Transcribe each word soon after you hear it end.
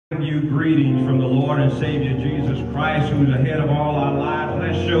bring you greetings from the Lord and Savior Jesus Christ, who's ahead of all our lives.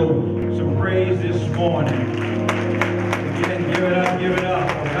 Let's show some praise this morning. Again, give it up, give it up.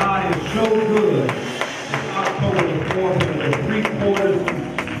 God is so good. It's October the 4th, and we're 3 quarters of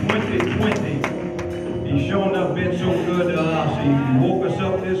 2020. He's shown up, been so good to us. He woke us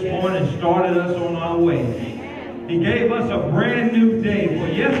up this morning and started us on our way. He gave us a brand new day, for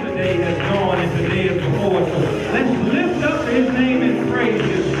yesterday has gone and today is before. So let's lift up his name and praise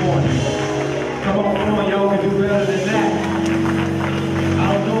this morning. Come on, y'all can do better than that.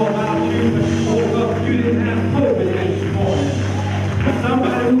 I don't know about you, but you woke up, you didn't have COVID this morning. But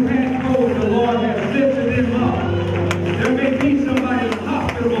somebody who had COVID, the Lord has lifted him up. There may be somebody in the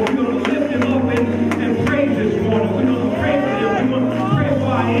hospital, but we're going to lift him up and praise this morning. We're going to pray for them. We're going to pray for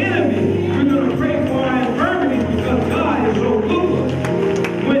our enemies. We're going to pray for our infirmities, because God is so good.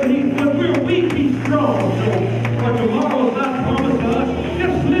 When we're weak, he's strong. So for tomorrow is not promised to us.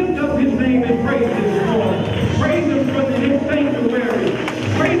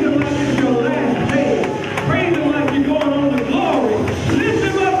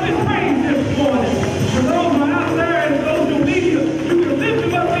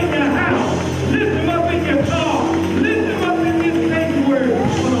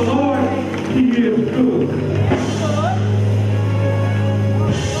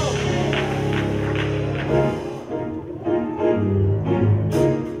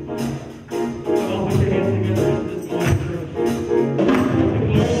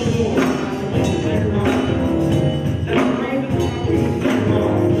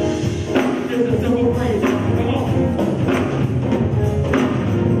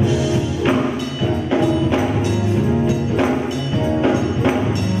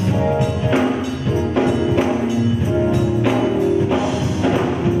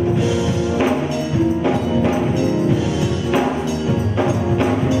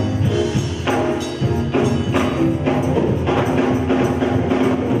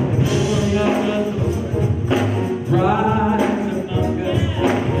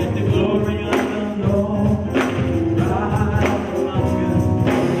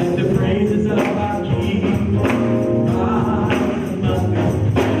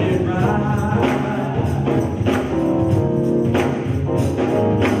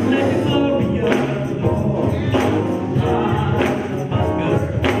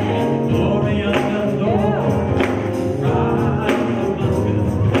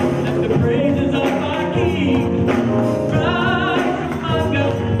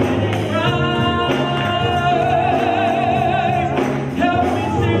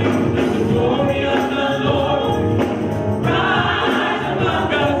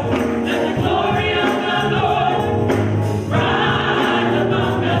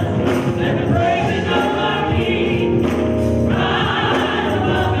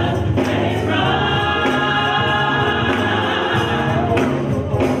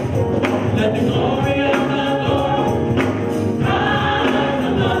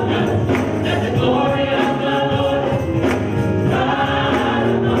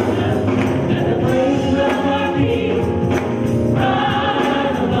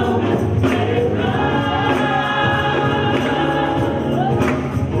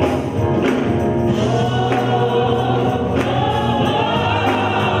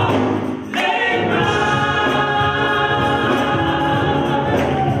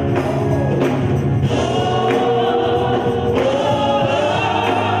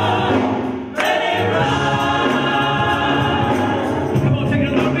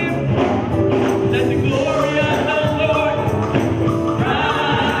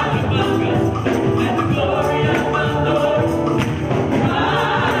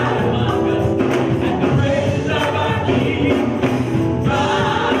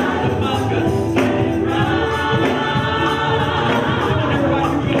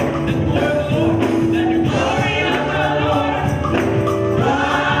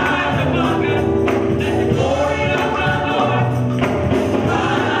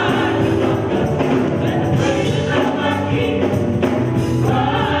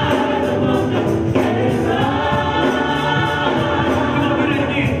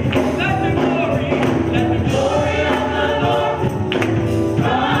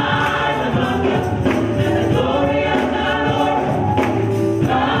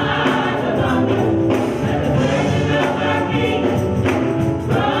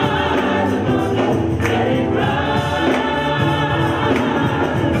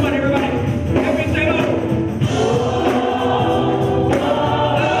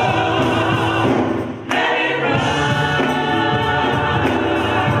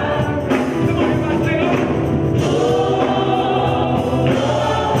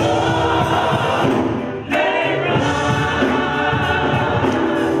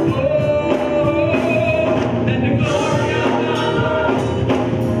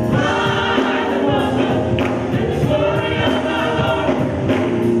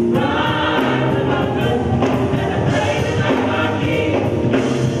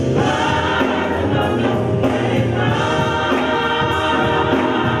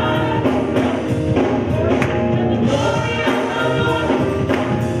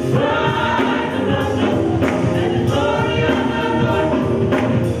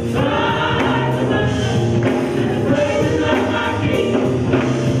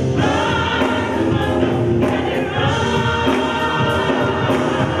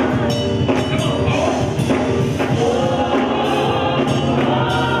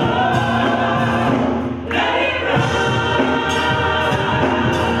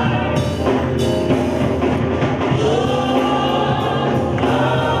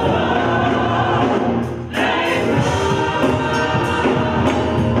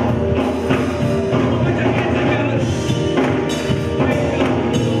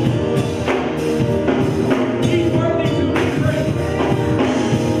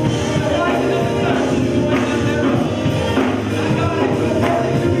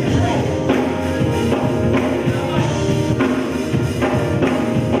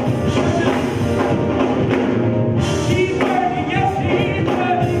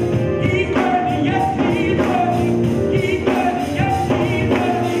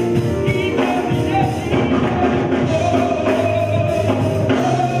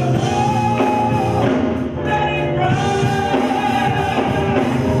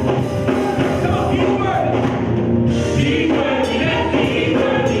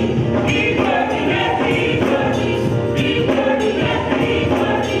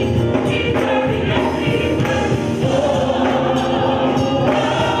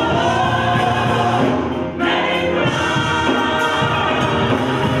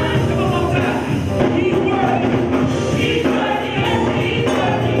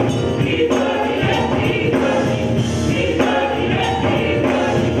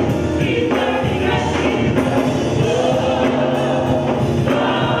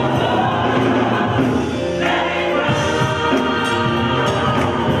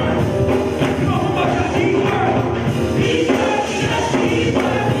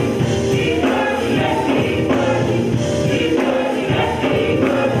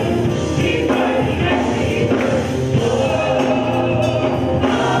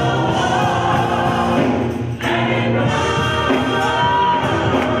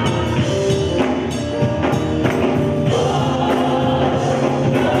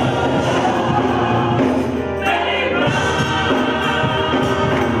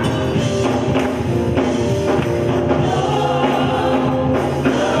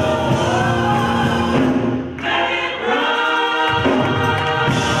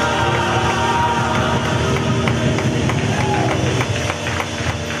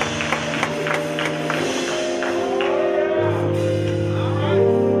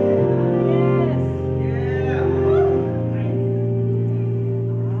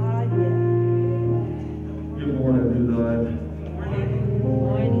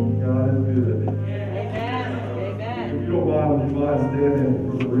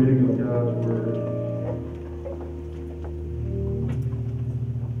 stand for the reading of God's Word.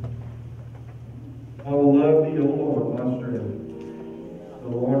 I will love thee, O Lord, my strength. The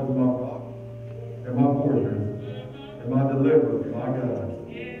Lord is my rock, and my fortress, and my deliverer, my God,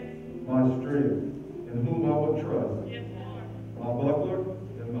 my strength, in whom I will trust, my buckler,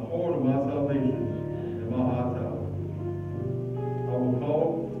 and the horn of my salvation, and my high tower. I will call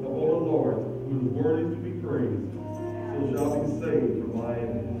upon the Lord, who is worthy to be praised, so shall be saved from my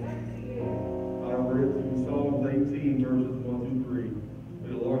enemies. I have read through Psalms 18, verses 1 through 3. May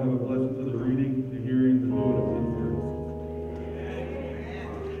the Lord have a blessing to the reading, the hearing, the doing of his word.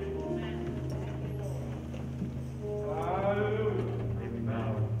 Hallelujah.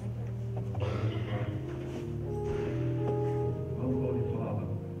 Amen. Most Holy Father,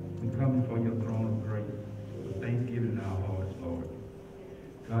 we come before your throne of grace with thanksgiving in our hearts, Lord.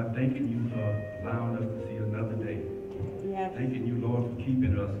 God, thanking you for allowing us to see another day. Yes. Thanking you, Lord, for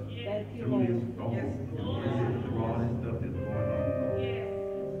keeping us Thank you, through Lord. this storm, through all this stuff that's going on, Lord.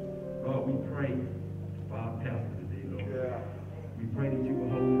 Lord, we pray for our pastor today, Lord. We pray that you will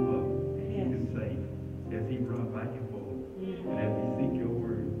hold him up and keep him safe as he runs back and forth, and as we seek your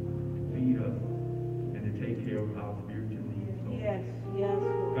word to feed us and to take care of our spiritual needs, Lord. Yes, yes,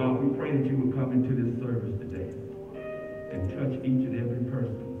 Lord. God, we pray that you will come into this service today and touch each and every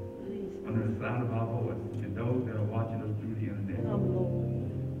person under the sound of our voice and those that are watching us through the internet. Come, Lord.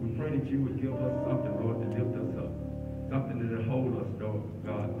 We pray that you would give us something, Lord, to lift us up. Something that will hold us, Lord,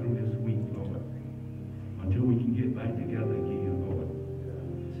 God, through this week, Lord, until we can get back together again, Lord.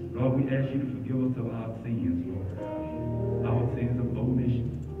 Lord, we ask you to forgive us of our sins, Lord. Our sins of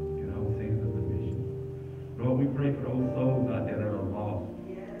omission and our sins of omission. Lord, we pray for those souls out there that are lost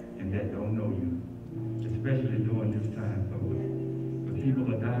and that don't know you, especially during this time, Lord. But people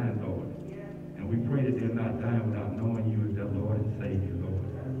are dying, Lord. And we pray that they're not dying without knowing you as their Lord and Savior, Lord.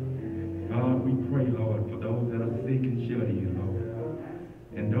 God, we pray, Lord, for those that are sick and shut in, Lord,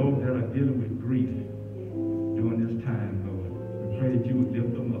 and those that are dealing with grief during this time, Lord. We pray that you would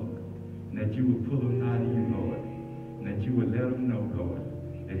lift them up, and that you would pull them out of you, Lord, and that you would let them know, Lord,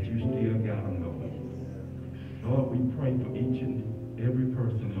 that you still got them, Lord. Lord, we pray for each and every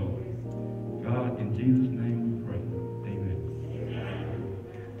person, Lord. God, in Jesus' name we pray. Amen.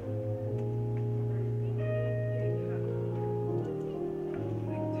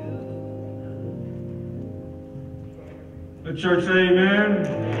 The church say amen.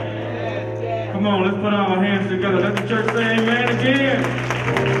 Come on, let's put our hands together. Let the church say amen again.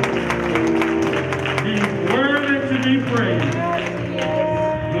 He's worthy to be praised.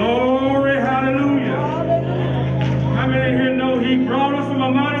 Glory, hallelujah. How many here know he brought us from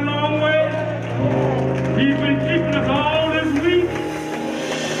a mighty long way? He's been keeping us all this week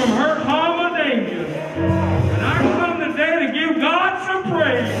from hurt, harm, or danger. And I come today to give God some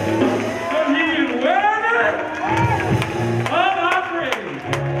praise. For he is worthy of our praise.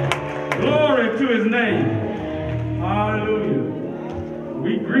 Glory to his name. Hallelujah.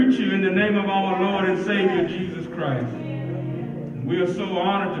 We greet you in the name of our Lord and Savior, Jesus Christ. We are so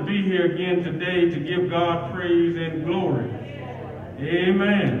honored to be here again today to give God praise and glory.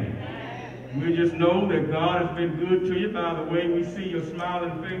 Amen. We just know that God has been good to you by the way we see your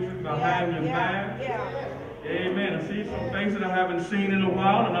smiling faces behind your back. Amen. I see some faces I haven't seen in a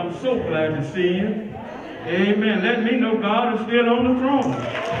while, and I'm so glad to see you. Amen. Let me know God is still on the throne.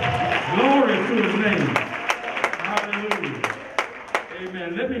 Glory to his name. Hallelujah.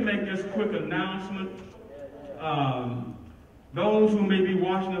 Amen. Let me make this quick announcement. Those who may be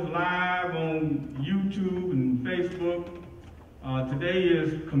watching us live on YouTube and Facebook, today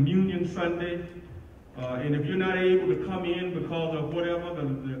is Communion Sunday. And if you're not able to come in because of whatever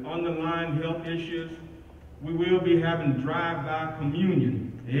the underlying health issues, we will be having drive-by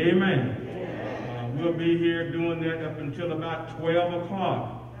communion. Amen. We'll be here doing that up until about 12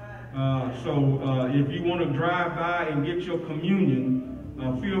 o'clock. So if you want to drive by and get your communion,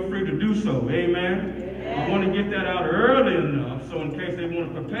 feel free to do so. Amen. I want to get that out early enough so in case they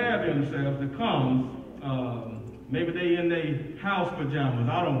want to prepare themselves to come, maybe they in their house pajamas.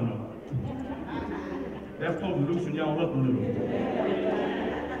 I don't know. That's supposed to loosen y'all up a little.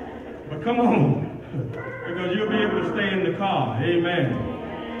 But come on, because you'll be able to stay in the car. Amen.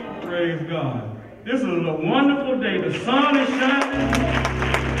 Praise God. This is a wonderful day. The sun is shining.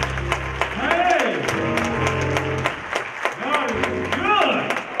 Hey! God is good.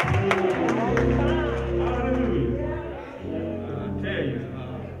 Hallelujah. I tell you,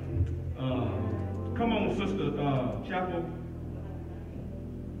 come on, Sister Chapel.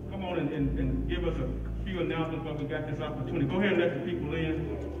 Come on and give us a few announcements while we got this opportunity. Go ahead and let the people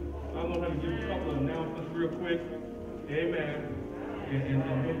in. I want to give a couple of announcements real quick. Amen.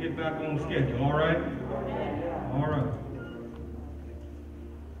 and we'll get back on schedule. All right? All right.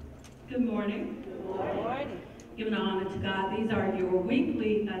 Good morning. Good morning. Giving honor to God, these are your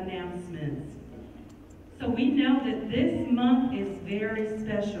weekly announcements. So we know that this month is very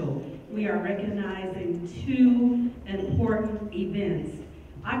special. We are recognizing two important events.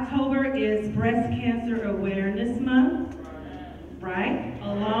 October is Breast Cancer Awareness Month, right?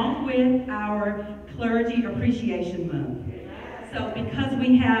 Along with our Clergy Appreciation Month. So because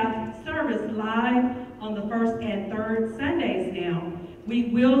we have service live on the first and third Sundays now, we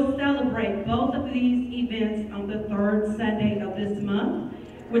will celebrate both of these events on the third Sunday of this month,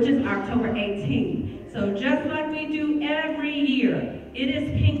 which is October 18th. So just like we do every year, it is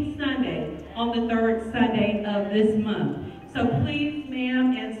Pink Sunday on the third Sunday of this month. So please,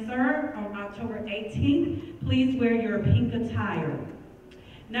 ma'am and sir, on October 18th, please wear your pink attire.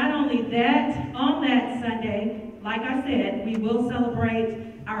 Not only that, on that Sunday, like I said, we will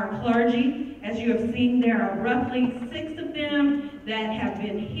celebrate our clergy. As you have seen, there are roughly 6 of them that have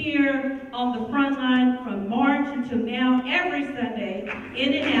been here on the front line from March until now, every Sunday,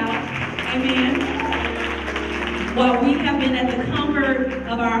 in and out. Amen. While we have been at the comfort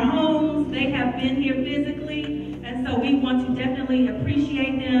of our homes, they have been here physically, and so we want to definitely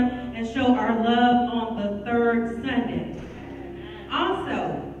appreciate them and show our love on the third Sunday.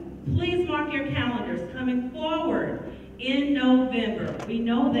 Also, please mark your calendars coming forward in November. We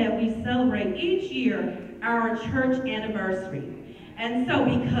know that we celebrate each year our church anniversary. And so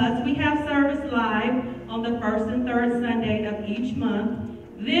because we have service live on the first and third Sunday of each month,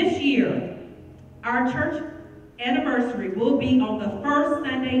 this year our church anniversary will be on the first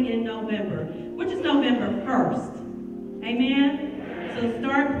Sunday in November, which is November 1st. Amen? So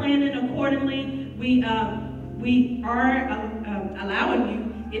start planning accordingly. We are allowing you,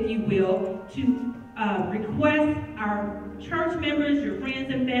 if you will, to request our church members, your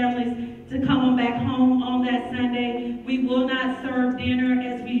friends and families, to come on back home on that Sunday. We will not serve dinner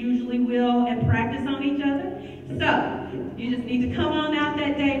as we usually will and practice on each other. So you just need to come on out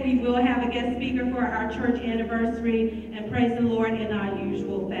that day. We will have a guest speaker for our church anniversary and praise the Lord in our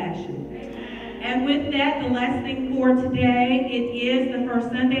usual fashion. And with that, the last thing for today, it is the first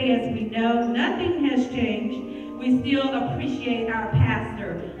Sunday. As we know, nothing has changed. We still appreciate our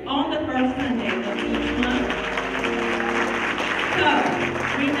pastor on the first Sunday of each month. So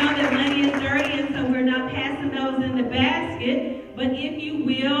we know that money is dirty, and so we're not passing those in the basket. But if you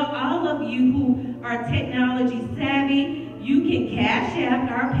will, all of you who are technology savvy, you can cash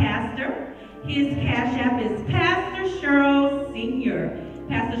app our pastor. His cash app is Pastor Cheryl Sr.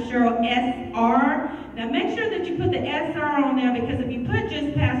 Pastor Cheryl SR. Now make sure that you put the SR on there, because if you put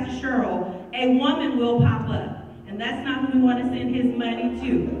just Pastor Cheryl, a woman will pop up. And that's not who we want to send his money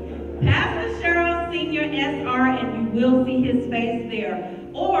to. Pastor Cheryl Sr. SR, and you will see his face there.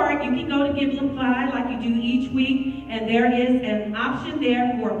 Or you can go to Givelify like you do each week, and there is an option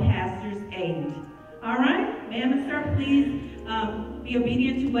there for Pastor's Aid. All right? Ma'am and sir, please be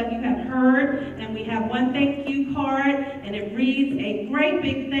obedient to what you have heard. And we have one thank you card, and it reads, a great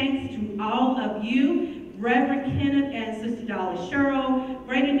big thanks to all of you, Reverend Kenneth and Sister Dolly Sherrill,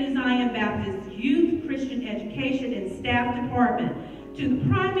 Greater New Zion Baptist Youth Christian Education and Staff Department, to the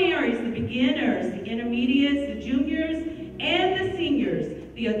primaries, the beginners, the intermediates, the juniors, and the seniors,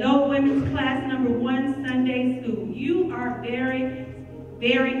 the adult women's class number 1 Sunday school. You are very,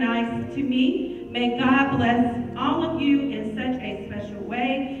 very nice to me. May God bless all of you in such a special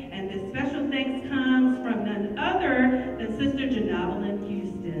way. And this special thanks comes from none other than Sister Janovelyn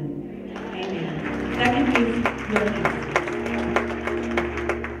Houston. Amen. That concludes your announcement.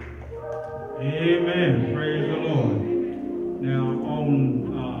 Amen. Praise the Lord. Now,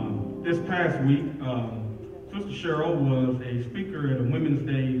 on this past week, Sister Cheryl was a speaker at a Women's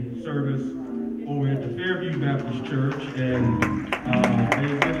Day service over at the Fairview Baptist Church, and they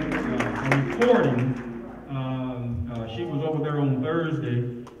did a recording. She was over there on Thursday,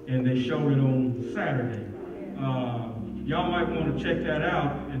 and they showed it on Saturday. Y'all might want to check that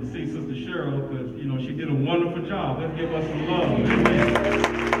out and see Sister Cheryl, because you know she did a wonderful job. Let's give us some love.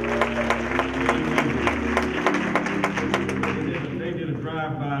 They did a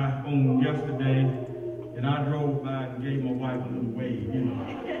drive-by on yesterday, and I drove by and gave my wife a little wave, you know.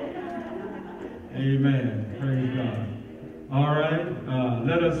 Amen. Praise God. All right.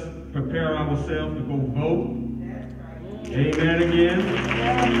 Let us prepare ourselves to go vote. Amen again.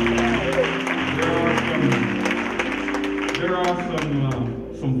 There are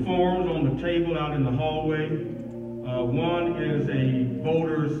some forms on the table out in the hallway. One is a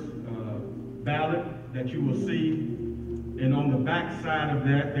voter's ballot that you will see. And on the back side of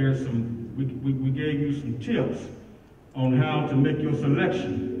that, there's some, we gave you some tips on how to make your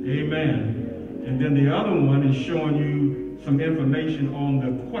selection. Amen. And then the other one is showing you some information on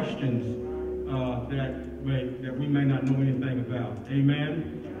the questions that we may not know anything about.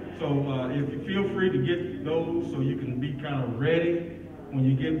 Amen. So if you feel free to get those so you can be kind of ready when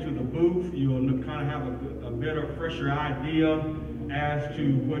you get to the booth, you'll kind of have a better, fresher idea as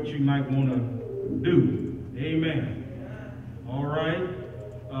to what you might want to do. Amen. All right.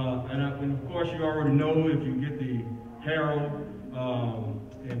 And of course, you already know if you get the Herald,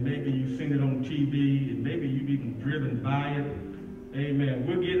 and maybe you've seen it on TV, and maybe you've even driven by it. Amen.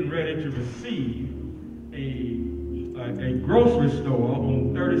 We're getting ready to receive a grocery store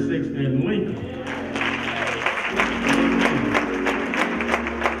on 36th and Lincoln.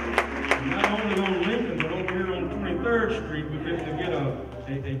 Not only on Lincoln, but over here on 23rd Street, we're going to get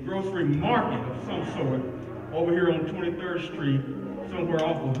a grocery market of some sort over here on 23rd Street, somewhere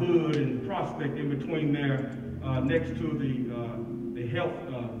off of Hood and Prospect, in between there, next to the health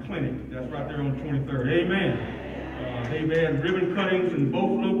clinic. That's right there on 23rd. Amen. They've had ribbon cuttings in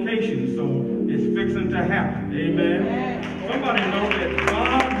both locations, so it's fixing to happen. Amen. Somebody know that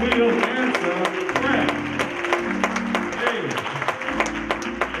God will answer prayer. Hey,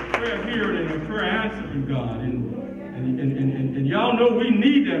 the prayer hearing and the prayer answering God. And y'all know we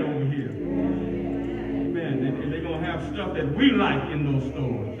need that over here. Amen. And they're going to have stuff that we like in those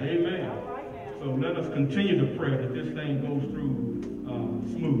stores. Amen. So let us continue to pray that this thing goes through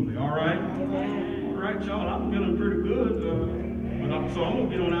smoothly. All right? All right, y'all. I'm feeling pretty good. So I'm going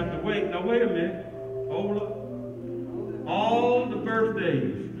to get on out the way. Now, wait a minute. Hold up. All the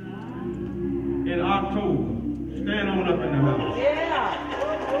birthdays in October, stand on up in the house. Yeah.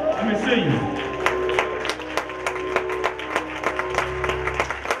 Let me see you.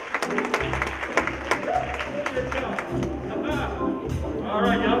 All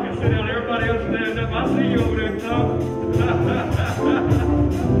right, y'all can sit down. Everybody else stand up. I see you over there, Tom.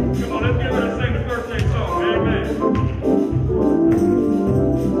 Come on, let's get ready to sing the birthday song. Amen.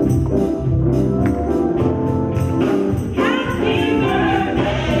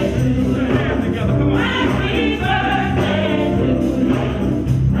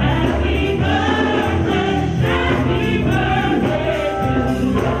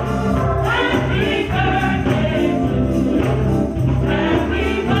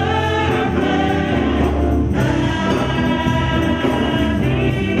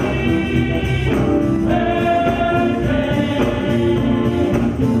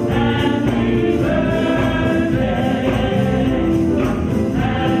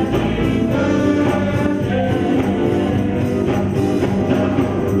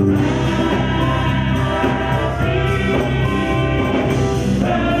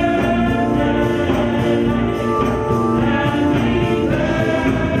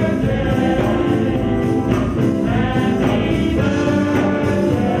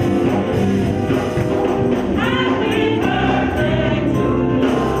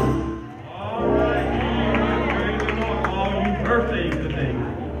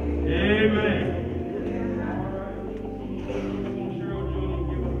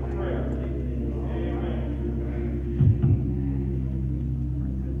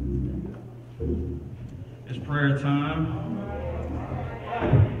 Prayer time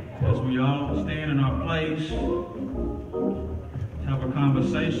as we all stand in our place, have a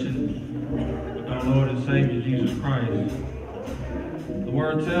conversation with our Lord and Savior Jesus Christ. The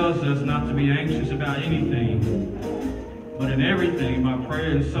word tells us not to be anxious about anything, but in everything by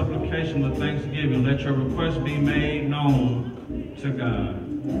prayer and supplication with thanksgiving let your requests be made known to God.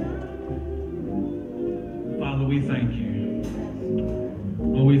 Father, we thank you.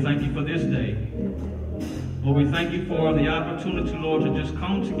 Lord, we thank you for this day. Lord, we thank you for the opportunity, Lord, to just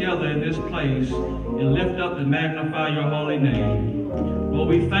come together in this place and lift up and magnify your holy name. Lord,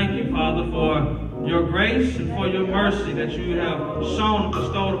 we thank you, Father, for your grace and for your mercy that you have shown and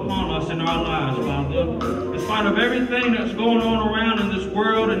bestowed upon us in our lives, Father. In spite of everything that's going on around in this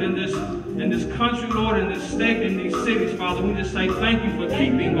world and in this country, Lord, in this state, in these cities, Father, we just say thank you for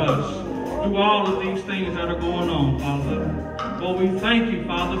keeping us through all of these things that are going on, Father. Lord, we thank you,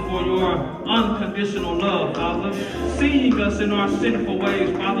 Father, for your unconditional love, Father. Seeing us in our sinful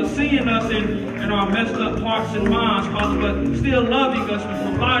ways, Father. Seeing us in our messed up hearts and minds, Father, but still loving us and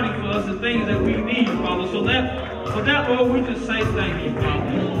providing for us the things that we need, Father. For that, Lord, we just say thank you,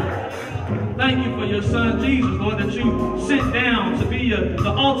 Father. Thank you for your Son, Jesus, Lord, that you sent down to be the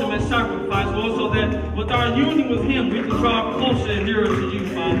ultimate sacrifice, Lord, so that with our union with him, we can draw closer and nearer to you,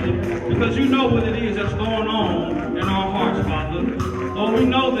 Father, because you know what it is that's going on in our hearts, Father. Lord, we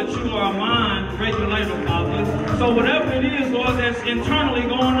know that you are a mind regulator, Father. So whatever it is, Lord, that's internally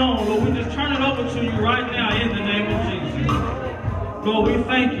going on, Lord, we just turn it over to you right now in the name of Jesus. Lord, we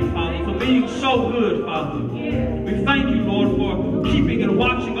thank you, Father, for being so good, Father. We thank you, Lord, for keeping and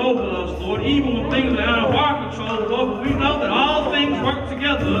watching over us, Lord, even when things are out of our control, Lord, but we know that all things work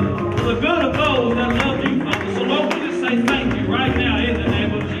together for the good of those that love you, Father. So, Lord, we just say thank you right now in the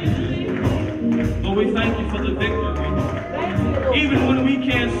name of Jesus. Lord, we thank you for the victory. Even when we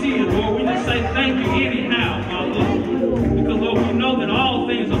can't see it, Lord, we just say thank you anyhow, Father. Because, Lord, we know that all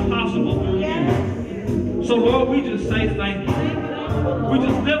things are possible through you. So, Lord, we just say thank you. We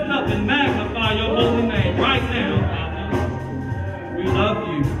just lift up and magnify your holy name right now, Father. We love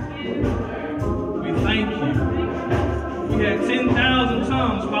you. We thank you. We had 10,000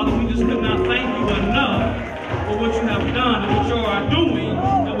 tongues, Father. We just could not thank you enough for what you have done and what you are doing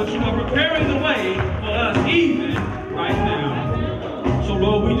and what you are preparing the way for us even right now. So,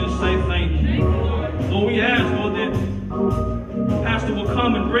 Lord, we just say thank you. Lord, we ask, Lord, that Pastor will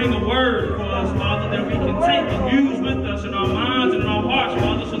come and bring a word for us, Father, that we can take and use with us in our minds and in our hearts,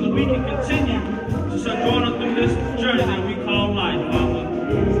 Father, so that we can continue to sojourn through this journey that we call life, Father.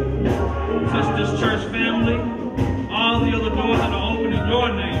 Touch this church family, all the other doors that are open in your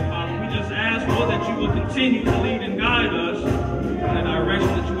name, Father. We just ask, Lord, that you will continue to lead and guide us in the direction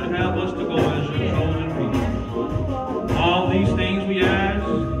that you would have us to go as your chosen people. All these things we ask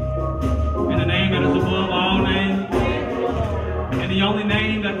in the name that is above all names, and the only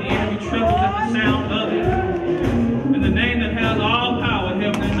name that the enemy trembles at the sound of it, and the name that has all power in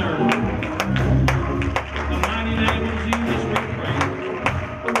heaven and earth. In the mighty name of Jesus we pray.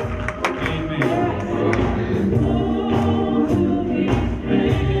 Amen.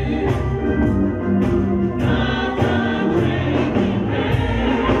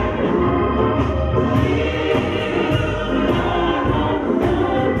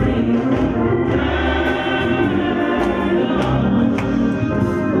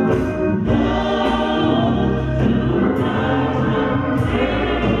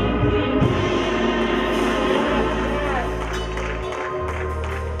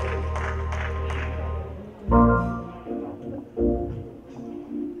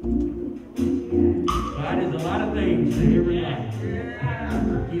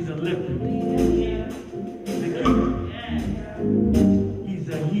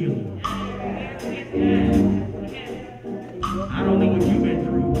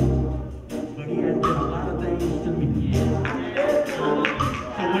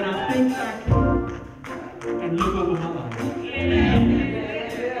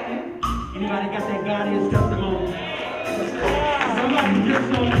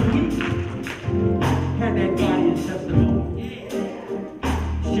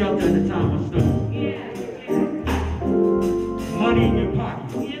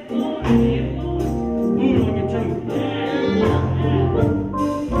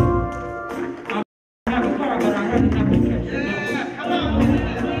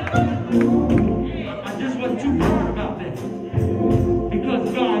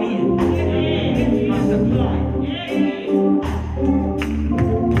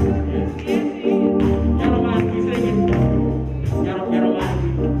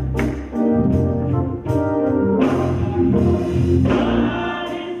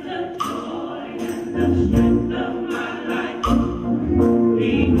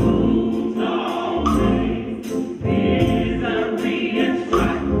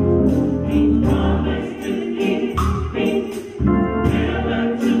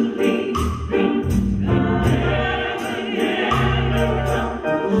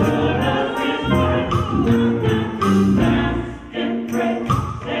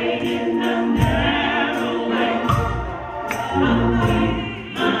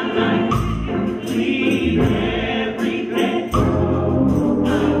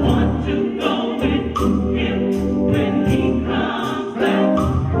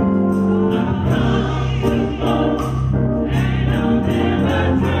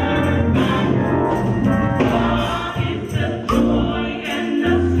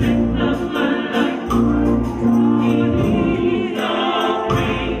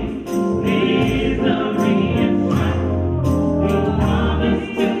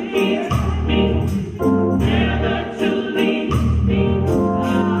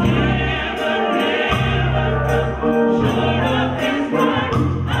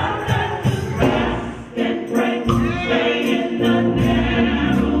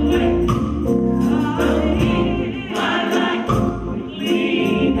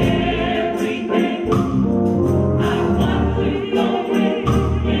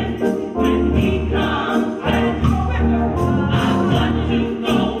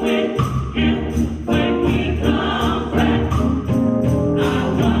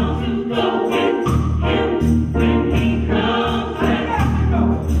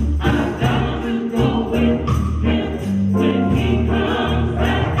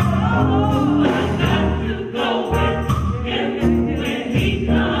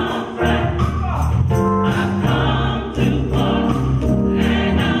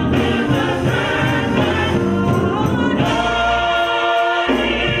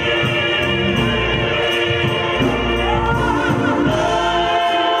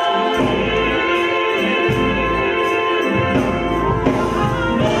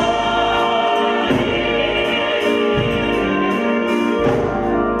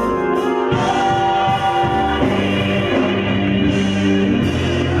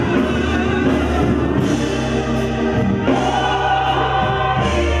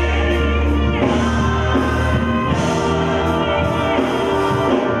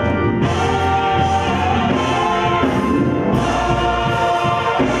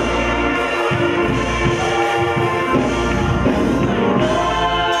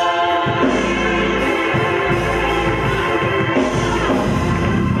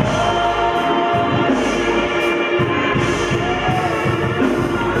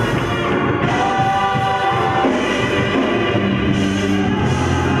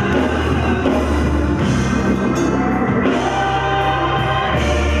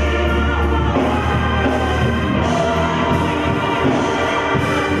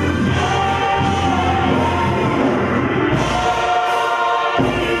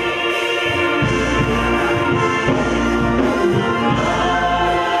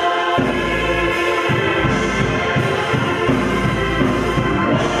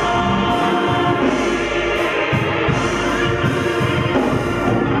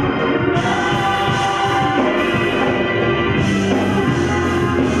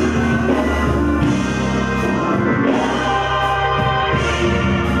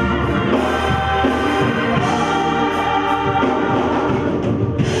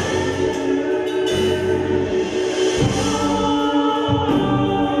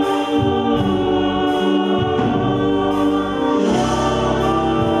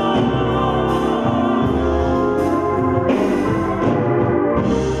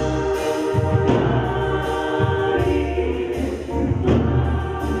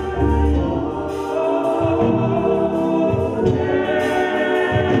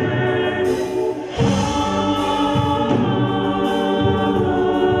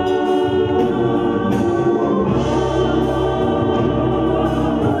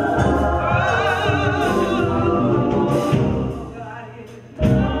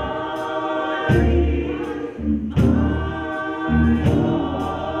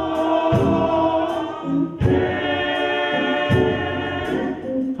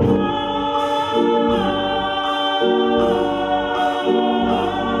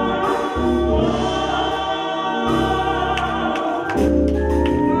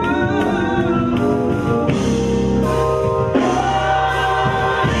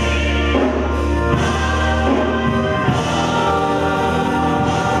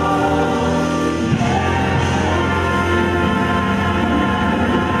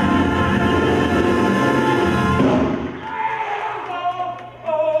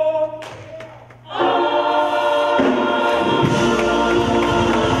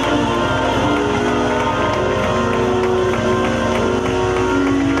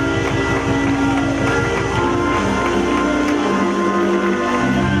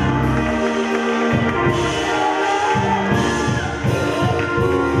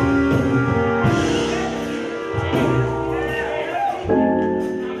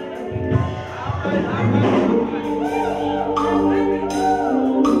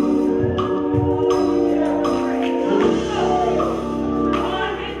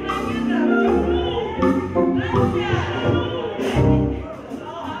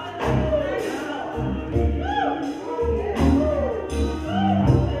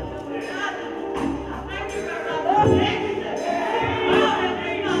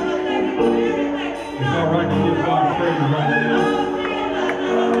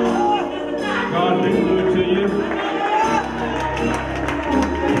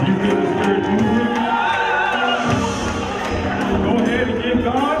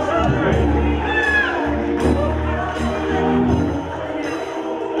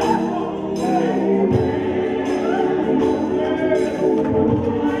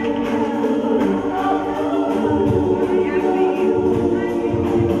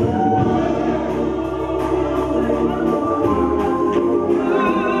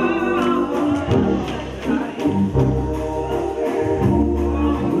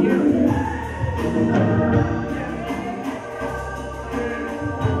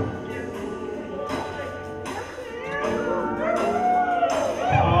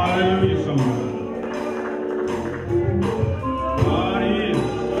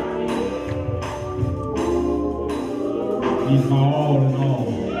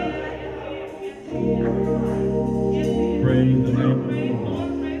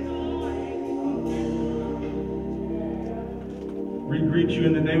 We greet you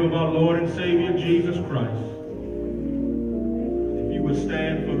in the name of our Lord and Savior, Jesus Christ. If you would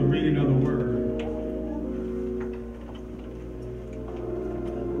stand for the reading of the word.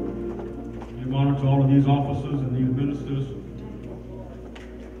 Give honor to all of these officers and these ministers.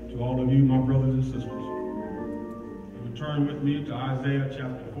 To all of you, my brothers and sisters. You would turn with me to Isaiah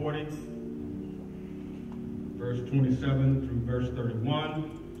chapter 40, verse 27 through verse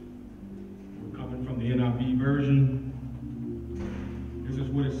 31. We're coming from the NIV version. This is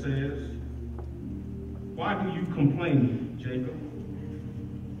what it says. Why do you complain, Jacob?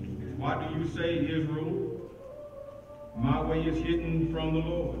 Why do you say, Israel, my way is hidden from the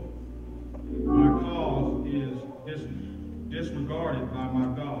Lord? My cause is disregarded by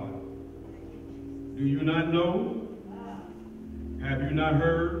my God. Do you not know? Have you not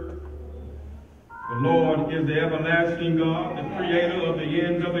heard? The Lord is the everlasting God, the creator of the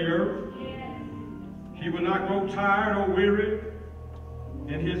ends of the earth. He will not grow tired or weary,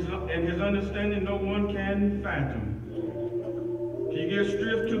 and his understanding no one can fathom. He gives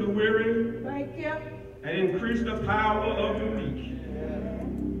strength to the weary. Thank you. And increase the power of the weak.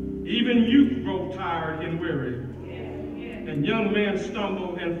 Even youth grow tired and weary, and young men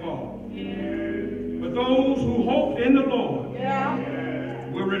stumble and fall. But those who hope in the Lord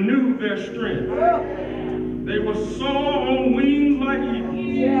will renew their strength. They will soar on wings like eagles.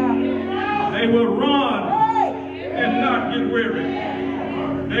 They will run and not get weary.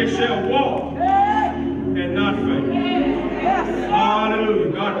 They shall walk and not faint.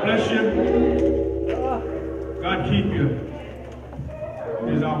 Hallelujah. God bless you. God keep you.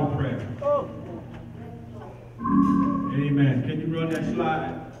 Is our prayer. Amen. Can you run that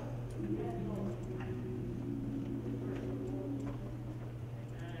slide?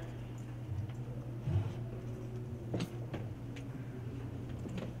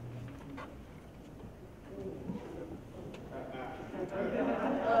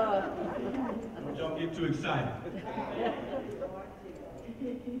 Don't get too excited.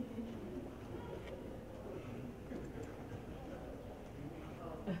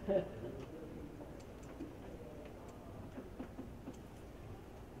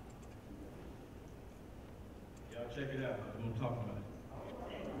 Y'all check it out. I'm going to talk about it.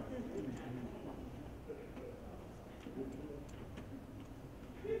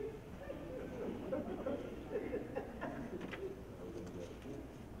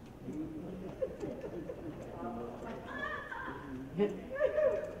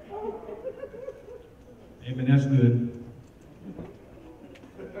 Amen. That's good.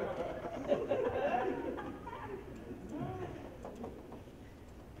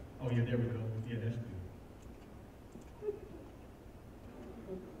 Oh, yeah, there we go. Yeah, that's good.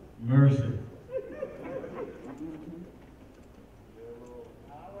 Mercy.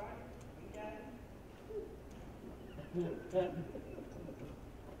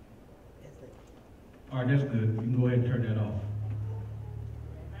 All right, that's good. You can go ahead and turn that off.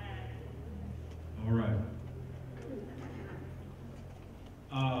 All right.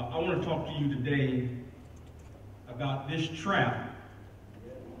 I want to talk to you today about this trap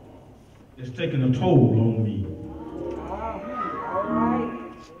that's taking a toll on me.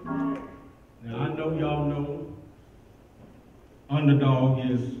 Now, I know y'all know Underdog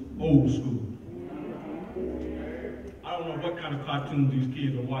is old school. I don't know what kind of cartoons these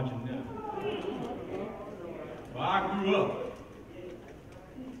kids are watching now. But I grew up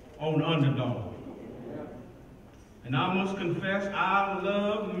on Underdog. And I must confess, I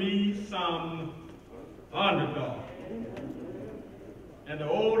love me some Underdog. And the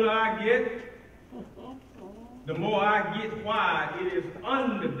older I get, the more I get why it is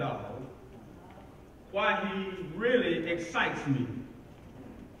Underdog, why he really excites me.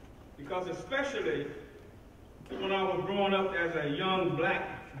 Because especially when I was growing up as a young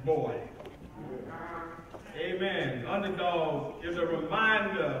black boy. Amen. Underdog is a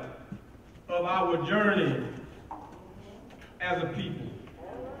reminder of our journey as a people.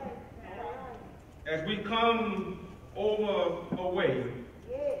 As we come over a way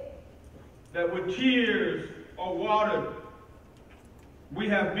that with tears or water, we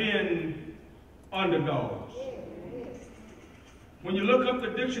have been underdogs. When you look up the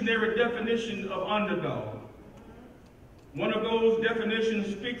dictionary definition of underdog, one of those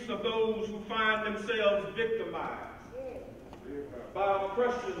definitions speaks of those who find themselves victimized by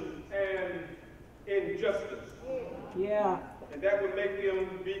oppression and injustice. Yeah. And that would make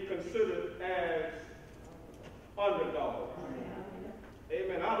them be considered as underdogs.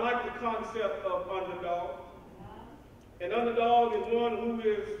 Amen. I like the concept of underdog. An underdog is one who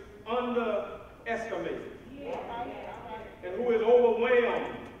is underestimated and who is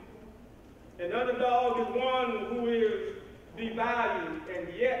overwhelmed. An underdog is one who is devalued, and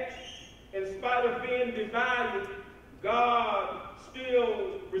yet, in spite of being devalued, God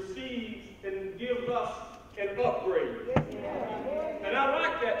still receives and gives us an upgrade. And I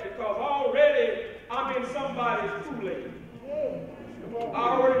like that because already I'm in somebody's Kool-Aid. I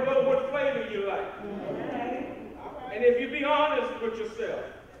already know what flavor you like. And if you be honest with yourself,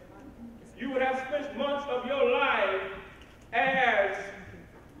 you would have spent months of your life as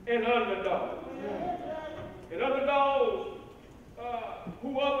an underdog. An underdog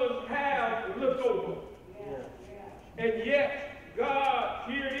who others have looked over. And yet, God,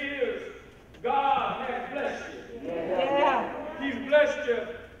 here it is, God has blessed you. Yeah. He's blessed you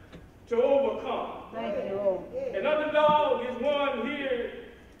to overcome. Thank you, Lord. An underdog is one here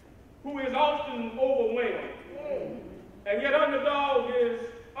who is often overwhelmed. And yet underdog is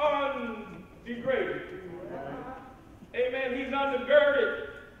undegraded. Amen. He's undergirded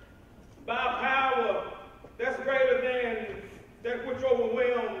by power that's greater than that which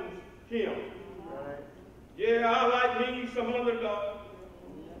overwhelms him. Yeah, I like me some underdog.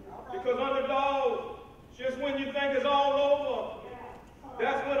 Because underdog, just when you think it's all over,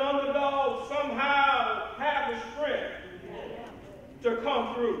 that's when underdogs somehow have the strength to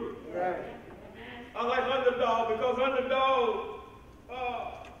come through. I like underdog because underdog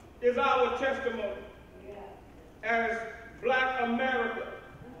is our testimony as Black America.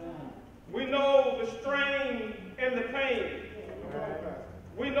 We know the strain and the pain.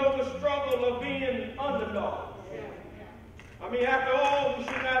 We know the struggle of being underdog. I mean, after all, we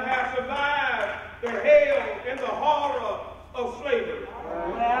should not have survived the hell and the horror of slavery.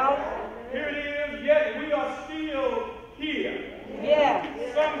 Well, Here it is, yet we are still here. yeah.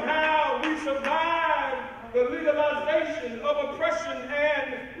 Somehow we survived the legalization of oppression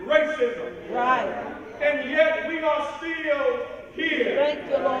and racism. Right. And yet we are still here. Thank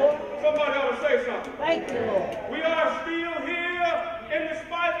you, Lord. Somebody ought to say something. Thank you, Lord. We are still here in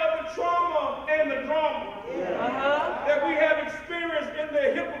spite of the trauma and the drama that we have experienced in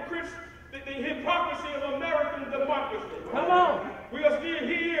the hypocrisy of American democracy. Come on. We are still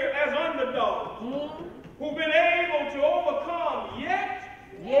here as underdogs who've been able to overcome.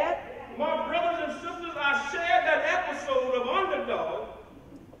 Yet, my brothers and sisters, I shared that episode of underdog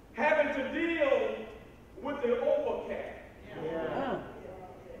having to deal with the overcat.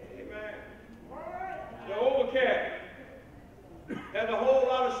 Amen. The overcat has a whole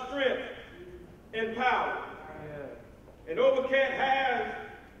lot of strength and power. And overcat has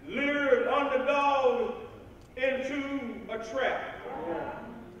lured underdog into a trap.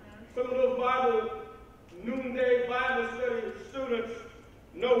 Some of those noonday Bible study students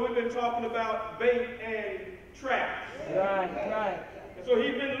know we've been talking about bait and traps. Right. And so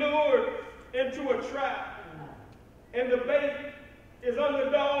he's been lured into a trap. And the bait is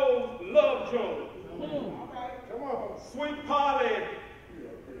underdog's love journal. Sweet Polly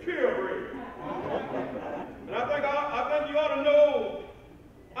purebred. And I think you ought to know,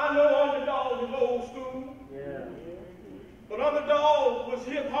 I know underdog is old school. But underdog was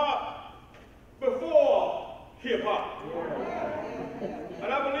hip-hop before hip-hop.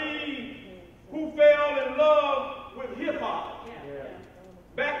 And I believe who fell in love with hip-hop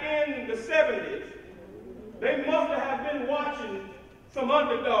back in the 70s, they must have been watching some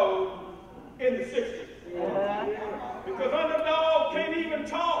underdog in the 60s. Because underdog can't even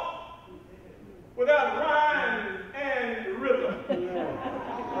talk without rhyme and rhythm.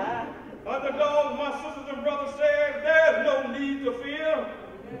 Underdog, my sisters and brothers said, there's no need to fear.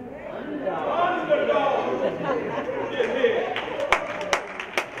 Underdog is here.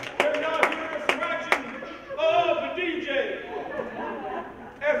 Can y'all hear the scratching of the DJ?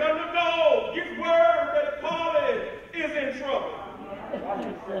 As underdog gets word that Polly is in trouble.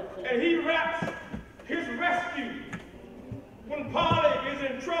 And he raps his rescue. When Polly is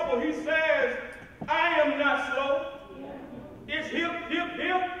in trouble, he says, I am not slow. It's hip, hip,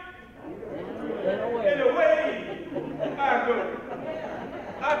 hip. And away I go.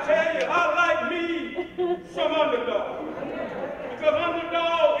 I tell you, I like me some underdog. Because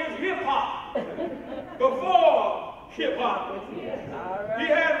underdog is hip-hop before hip-hop. He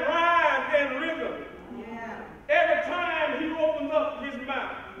has rhyme and rhythm. Every time he opens up his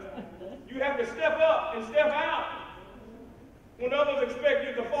mouth, you have to step up and step out when others expect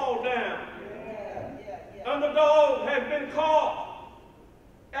you to fall down. Underdog has been caught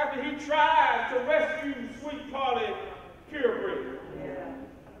after he tried to rescue Sweet Polly purebred.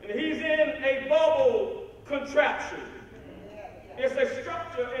 And he's in a bubble contraption. It's a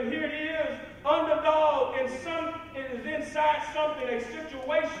structure, and here it is, underdog is inside something, a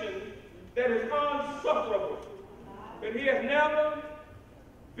situation that is unsufferable, that he has never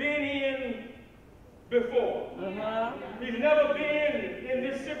been in before. He's never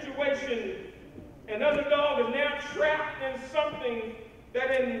situation, an underdog is now trapped in something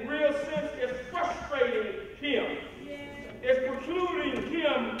that in real sense is frustrating him. It's precluding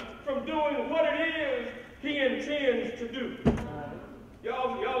him from doing what it is he intends to do.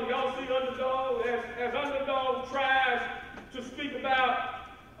 Y'all see underdog as underdog tries to speak about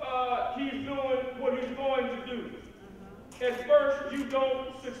he's doing what he's going to do. At first, you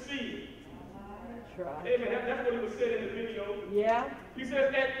don't succeed. Amen. That's what he was said in the video. Yeah. He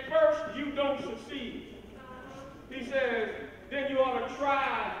says, at first, you don't succeed. He says, then you ought to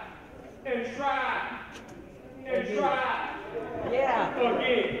try and try and try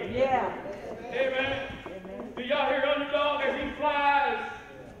again. Yeah. Amen. Do y'all hear underdog as he flies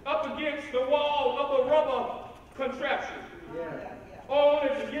up against the wall of a rubber contraption? Only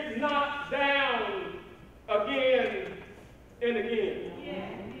to get knocked down again and again.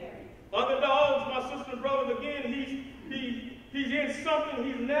 Underdogs, my sisters and brothers, again, he's in something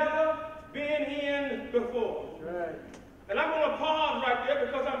he's never been in before. And I'm going to pause right there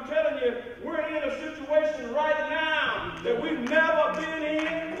because I'm telling you, we're in a situation right now that we've never been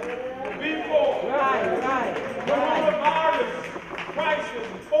in before. Coronavirus crisis,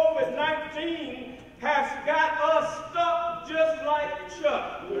 COVID-19 has got us stuck just like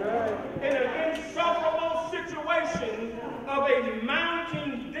Chuck in an insufferable situation of a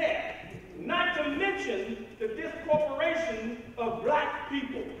mounting debt, not to mention the discorporation of black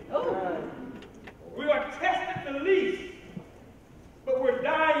people. We are tested the least, but we're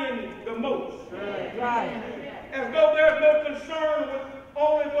dying the most. As though there's no concern with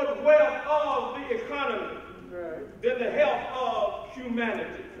only the wealth of the economy than the health of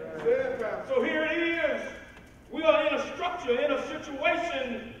humanity. So here it is. We are in a structure, in a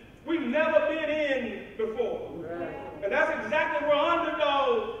situation we've never been in before. And that's exactly where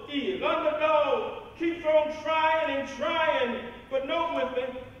underdog is. Underdog keeps on trying and trying, but note with me,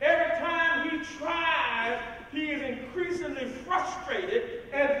 every time he tries, he is increasingly frustrated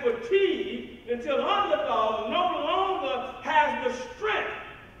and fatigued until underdog no longer has the strength.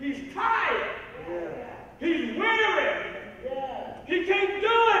 He's tired. He's weary. He can't do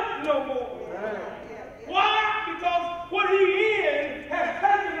it no more. Why? Because what he in has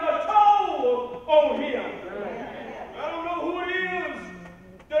taken a toll on him. I don't know who it is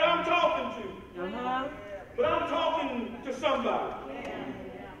that I'm talking to, but I'm talking to somebody.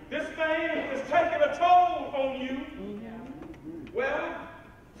 This thing is taking a toll on you. Well,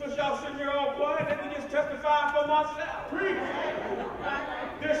 since y'all sitting here all quiet, let me just testify for myself.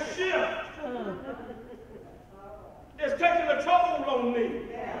 This shift is taking a toll on me.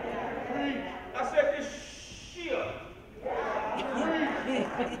 I said this shift.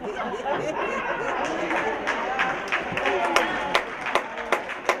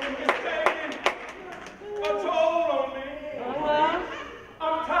 It's taking a toll on me.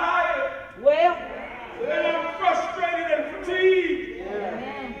 I'm tired. And I'm frustrated and fatigued.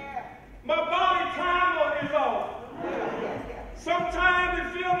 My body timer is off. Sometimes it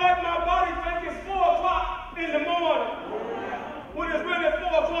feels like my body thinks it's 4 o'clock in the morning when it's really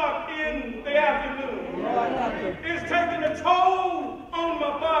 4 o'clock in the afternoon. It's taking a toll on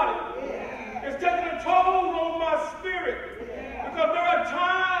my body. It's taking a toll on my spirit. Because there are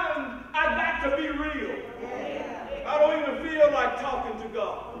times I got to be real. I don't even feel like talking to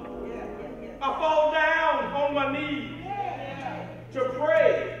God. I fall down on my knees to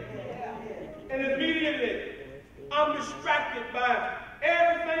pray. And immediately I'm distracted by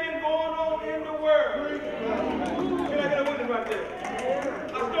everything going on in the world. Can I get a witness right there?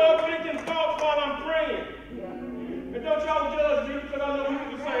 I start thinking thoughts while I'm praying. And don't y'all judge me because I know we do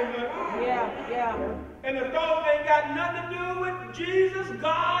the same thing. And the thought ain't got nothing to do with Jesus,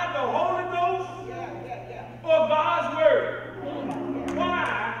 God, the Holy Ghost, or God's Word.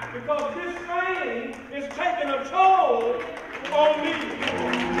 Why? Because this thing is taking a toll on me.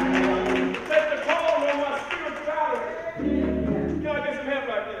 It's taking a toll on my spirituality. Can I get some help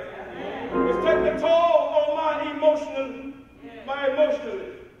right there? It's taking a toll on my emotionally.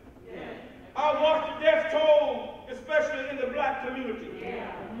 I watch the death toll, especially in the black community.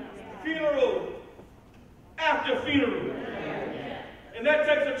 Funeral after funeral. And that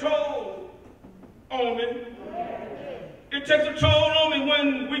takes a toll on me. It takes a toll on me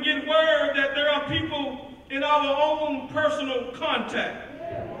when we get word that there are people in our own personal contact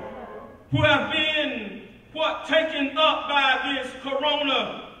who have been, taken up by this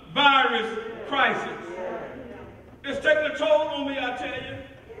coronavirus crisis. It's taking a toll on me, I tell you.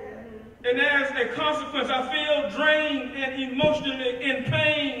 And as a consequence, I feel drained and emotionally in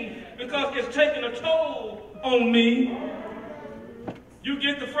pain because it's taking a toll on me. You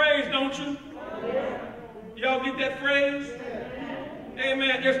get the phrase, don't you? Y'all get that phrase?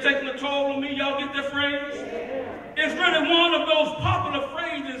 Amen. It's taking a toll on me. Y'all get that phrase? It's really one of those popular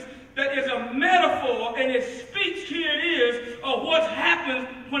phrases that is a metaphor, and it speaks, here it is, of what happens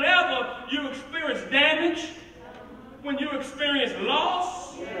whenever you experience damage, when you experience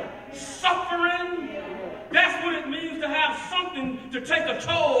loss, suffering. That's what it means to have something to take a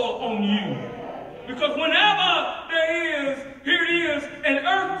toll on you. Because whenever there is, here it is, an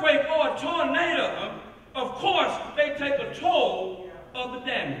earthquake or a tornado, of course, they take a toll of the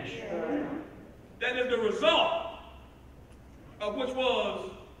damage. That is the result of which was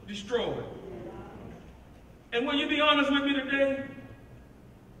destroyed. And will you be honest with me today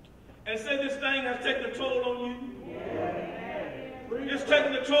and say this thing has taken a toll on you? It's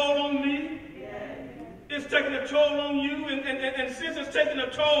taking a toll on me. It's taking a toll on you. And since it's taking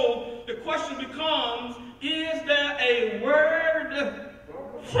a toll, the question becomes, is there a word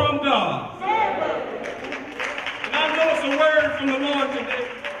from God? And I know it's a word from the Lord today.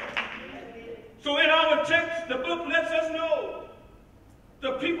 So in our text, the book lets us know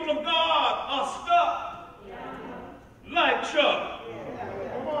the people of God are stuck like Chuck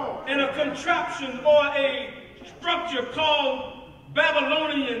in a contraption or a structure called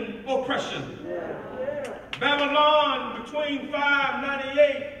Babylonian oppression. Babylon between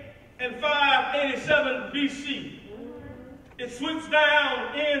 598 and 587 BC. It sweeps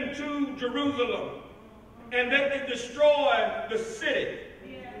down into Jerusalem and they destroy the city,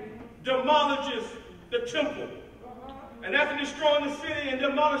 demolishes the temple. And after destroying the city and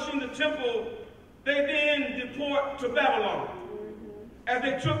demolishing the temple, they then deport to Babylon. As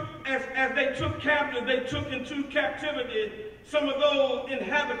they took captive, they took into captivity some of those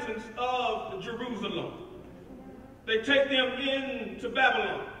inhabitants of Jerusalem. They take them into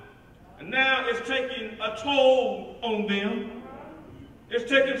Babylon. And now it's taking a toll on them. It's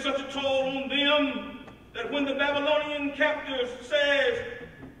taking such a toll on them that when the Babylonian captors says,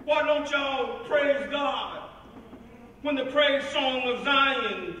 why don't y'all praise God when the praise song of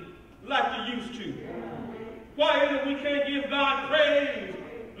Zion like you used to? Why is it we can't give God praise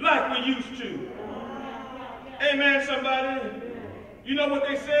like we used to? Amen, somebody. You know what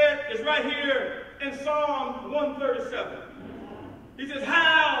they said? It's right here in Psalm 137. He says,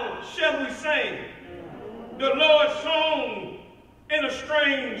 how shall we sing the Lord's song in a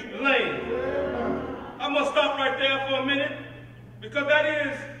strange land? I must stop right there for a minute, because that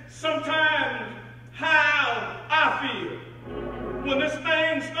is sometimes how I feel when this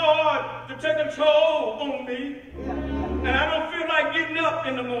thing starts to take a toll on me, and I don't feel like getting up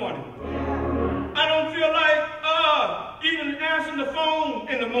in the morning. I don't feel like even answering the phone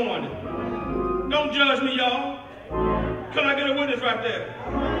in the morning. Don't judge me, y'all. Can I get a witness right there?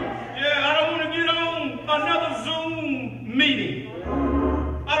 Yeah, I don't want to get on another Zoom meeting.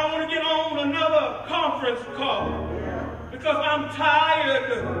 I don't want to get on another conference call because I'm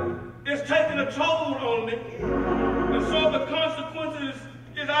tired. It's taking a toll on me. And so the consequences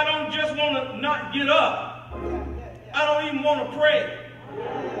is I don't just want to not get up. I don't even want to pray.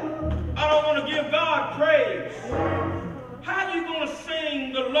 I don't want to give God praise. How are you going to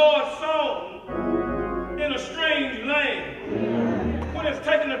sing the Lord's song in a strange land when it's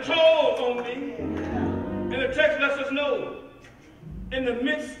taking a toll on me? And the text lets us know, in the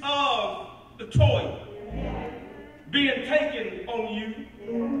midst of the toil being taken on you,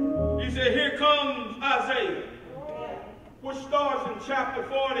 he said, here comes Isaiah, which starts in chapter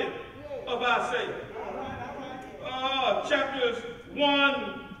 40 of Isaiah. Chapters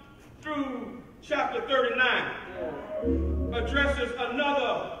 1 through chapter 39 addresses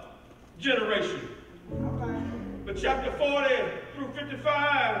another generation. But chapter 40 through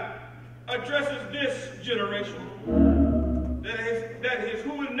 55 addresses this generation. That is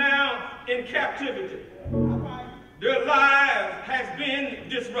who is now in captivity. Their lives has been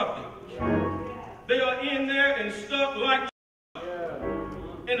disrupted. They are in there and stuck like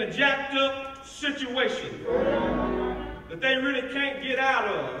in a jacked up situation that they really can't get out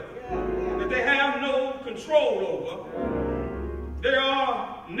of, that they have no control over. They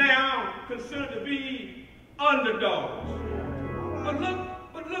are now considered to be underdogs.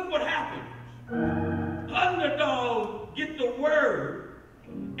 But look what happens. Underdogs get the word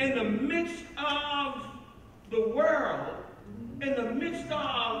in the midst of the world, in the midst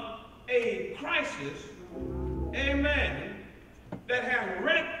of a crisis, amen, that has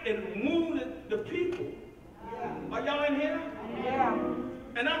wrecked and wounded the people. Are y'all in here? Yeah.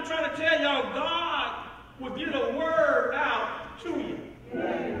 And I'm trying to tell y'all, God will get a word out to you.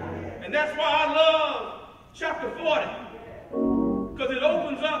 And that's why I love chapter 40, because it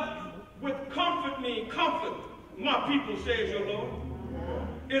opens up with comfort me, comfort my people, says your Lord.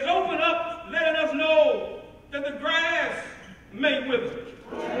 It's opened up letting us know that the grass may wither,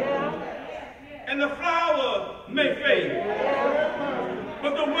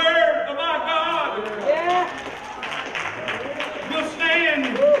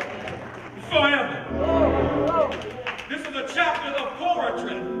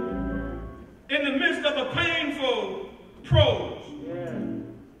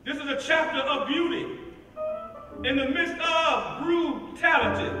 in the midst of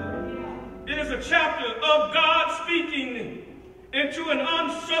brutality. It is a chapter of God speaking into an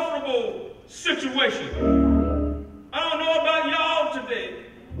unsufferable situation. I don't know about y'all today,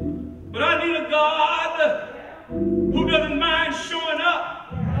 but I need a God who doesn't mind showing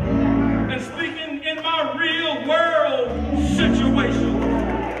up and speaking in my real world situation.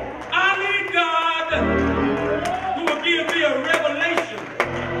 I need God who will give me a revelation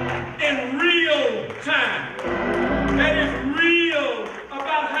in real time that is real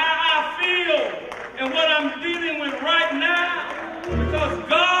about how I feel and what I'm dealing with right now, because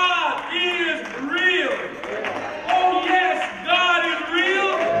God is real. Oh yes, God is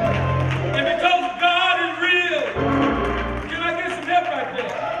real, and because God is real, can I get some help right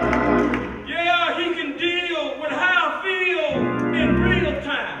there? Yeah, he can deal with how I feel in real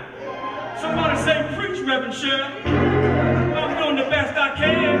time. Somebody say, preach, Reverend Sheriff. I'm doing the best I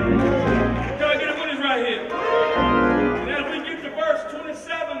can. Can I get a witness right here? And as we get to verse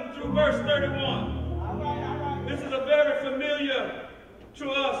 27 through verse 31, this is a very familiar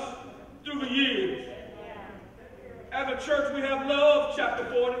to us through the years. As a church, we have loved chapter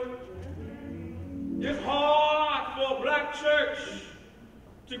 40. It's hard for a black church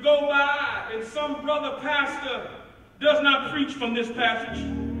to go by and some brother pastor does not preach from this passage.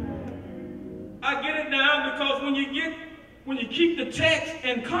 I get it now because when you keep the text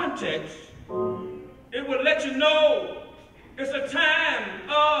in context, it will let you know it's a time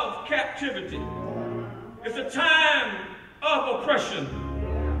of captivity. It's a time of oppression.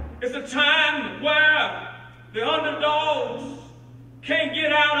 It's a time where the underdogs can't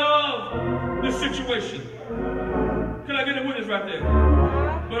get out of the situation. Can I get a witness right there?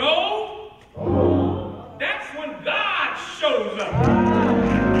 But that's when God shows up.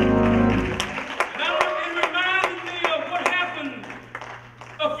 Now it reminded me of what happened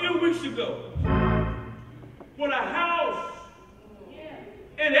a few weeks ago when a house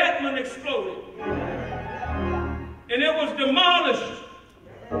in Edmond exploded. And it was demolished.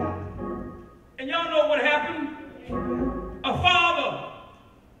 And y'all know what happened? A father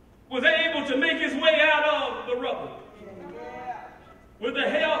was able to make his way out of the rubble with the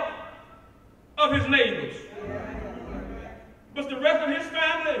help of his neighbors. But the rest of his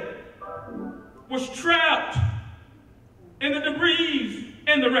family was trapped in the debris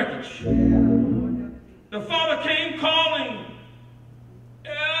and the wreckage. The father came calling,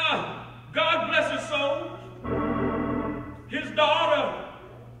 God bless his soul. His daughter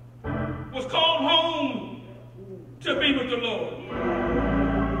was called home to be with the Lord.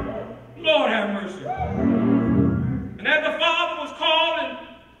 Lord have mercy. And as the father was calling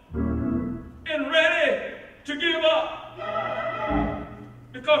and ready to give up,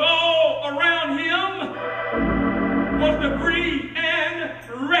 because all around him was debris and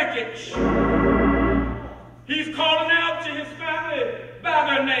wreckage, he's calling out to his family by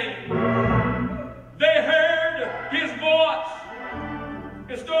their name. They heard his voice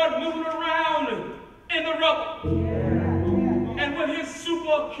and started moving around in the rubble. And with his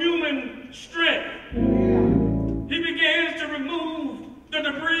superhuman strength, he begins to remove the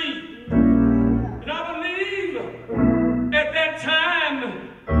debris. And I believe at that time,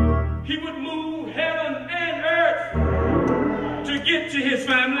 he would move heaven and earth to get to his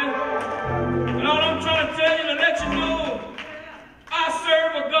family. And all I'm trying to tell you to let you know, I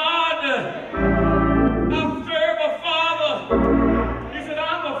serve a God. I serve a Father. He said,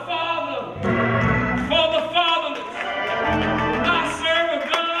 I'm a Father for the fatherless. I serve a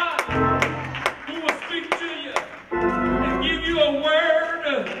God who will speak to you and give you a word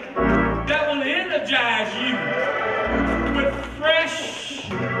that will energize you with fresh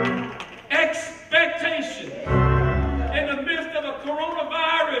expectation in the midst of a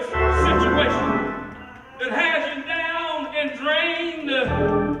coronavirus situation that has you down and drained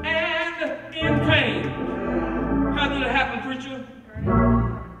and in pain. How did it happen, preacher?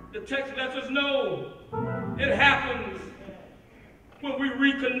 The text lets us know it happens when we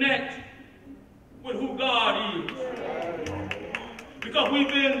reconnect with who God is. Because we've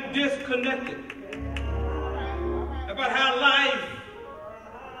been disconnected about how life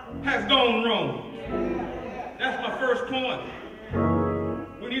has gone wrong. That's my first point.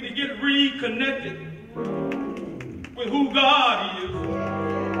 We need to get reconnected with who God is,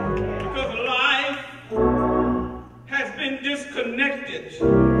 because life has been disconnected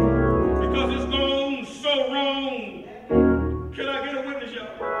because it's gone so wrong. Can I get a witness,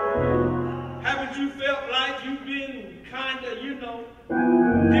 y'all? Haven't you felt like you've been kind of,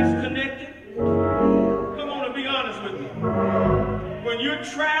 disconnected? Come on and be honest with me. When you're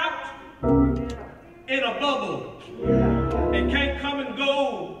trapped in a bubble and can't come and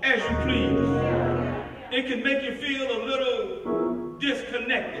go as you please, it can make you feel a little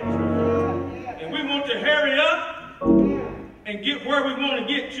disconnected. And we want to hurry up and get where we want to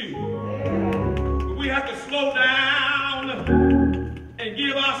get to. But we have to slow down and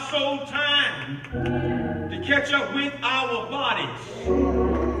give our soul time to catch up with our bodies.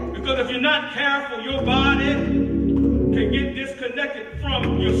 Because if you're not careful, your body can get disconnected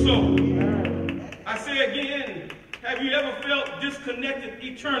from your soul. I say again, have you ever felt disconnected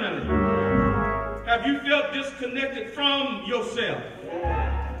eternally? Have you felt disconnected from yourself?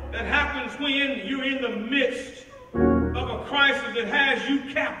 That happens when you're in the midst of a crisis that has you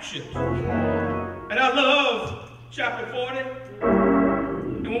captured. And I love chapter 40.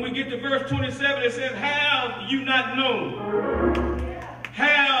 And when we get to verse 27, it says, have you not known?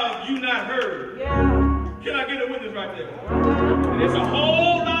 Have you not heard? Can I get a witness right there? And there's a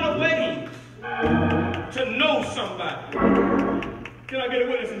whole lot of ways to know somebody. Can I get a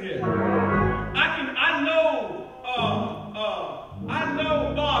witness in here? I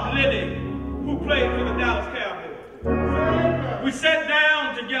know Bob Lilly, who played for the Dallas Cowboys. We sat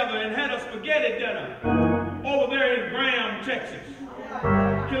down together and had a spaghetti dinner over there in Graham, Texas.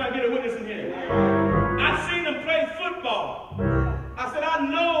 Can I get a witness in here? I seen him play football. I said, I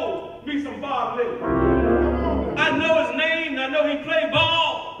know me some Bob Lilly. I know his name, I know he played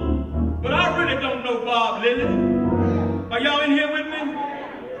ball, but I really don't know Bob Lilly. Are y'all in here with me?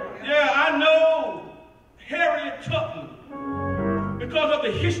 Yeah, I know Harriet Tubman because of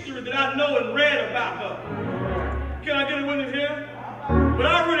the history that I know and read about her. Can I get a witness here? But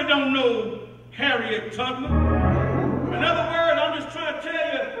I really don't know Harriet Tubman. In other words, I'm just trying to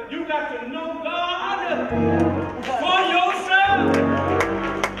tell you, you got to know God for yourself.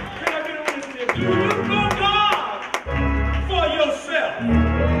 Can I get a witness here? Do you know God for yourself?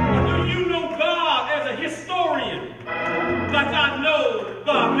 Or do you know God as a historian like I know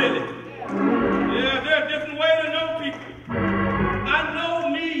Bob Lilly? Yeah, there are different ways to know people. I know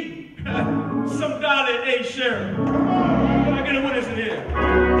me, some Dolly A. Sheriff. Can I get a witness in here? I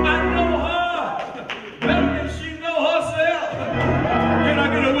know her better than she know herself. Can I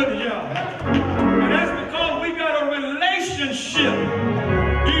get a witness, y'all? And that's because we got a relationship.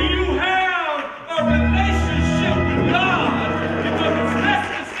 Do you have a relationship with God? Because it's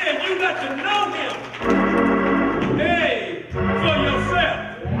necessary. You got to know Him. Hey, for yourself.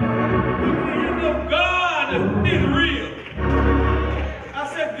 You know God is real. I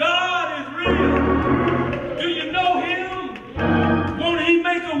said God is real. Do you know Him? Won't He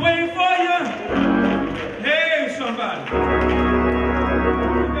make a way for you? Hey, somebody.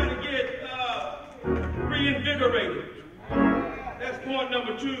 We got to get reinvigorated. That's point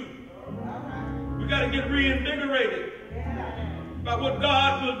number 2. We got to get reinvigorated by what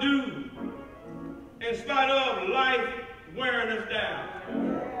God will do in spite of life wearing us down.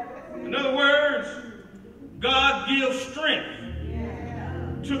 In other words, God gives strength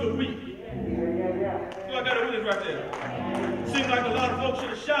to the weak. So I got a witness right there. Seems like a lot of folks should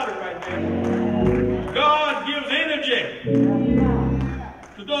have shouted right there. God gives energy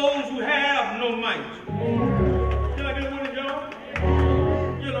to those who have no might. Can I get a witness, y'all?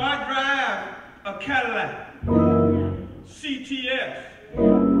 You know, I drive a Cadillac CTS.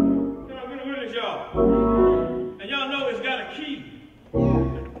 Can I get a witness, y'all? And y'all know it's got a key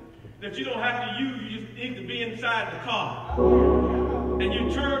that you don't have to use. You just need to be inside the car. And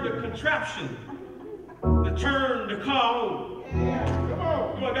you turn the contraption to turn the car over.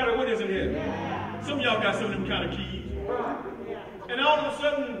 Do I got a witness in here? Some of y'all got some of them kind of keys. And all of a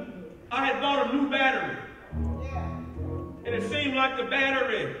sudden, I had bought a new battery. And it seemed like the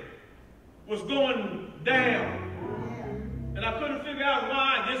battery was going down. And I couldn't figure out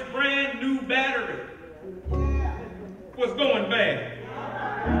why this brand new battery was going bad.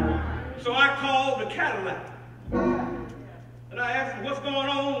 So I called the Cadillac. And I asked them, what's going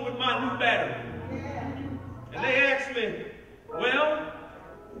on with my new battery? And they asked me, well,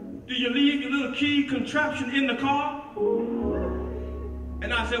 do you leave your little key contraption in the car?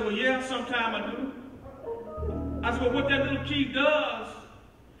 And I said, well, yeah, sometime I do. I said, well, what that little key does,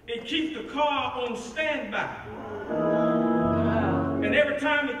 it keeps the car on standby. And every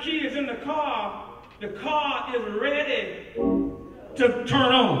time the key is in the car is ready to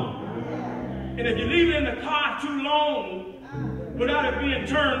turn on. And if you leave it in the car too long without it being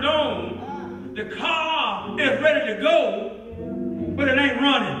turned on, the car is ready to go, but it ain't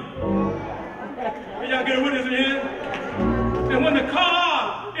running. Y'all get a witness in here? And when the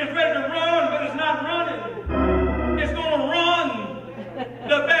car is ready to run, but it's not running, it's going to run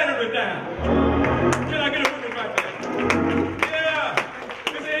the battery down. Can I get a witness right there? Yeah.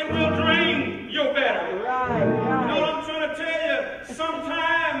 It will drain your battery. You know what I'm trying to tell you?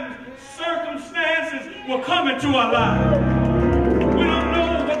 Sometimes circumstances will will come into our lives. We don't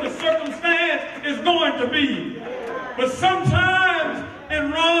know what the circumstance is going to be, but sometimes it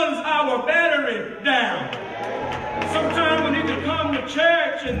runs our battery down. Sometimes we need to come to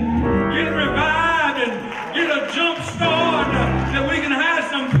church and get revived and get a jump start that we can have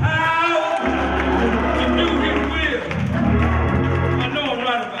some power to do His will. I know I'm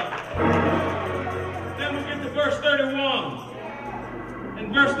right about it. Then we get to verse 31.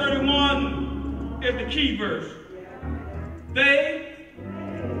 And verse 31 is the key verse. They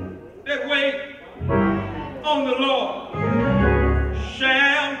that wait on the Lord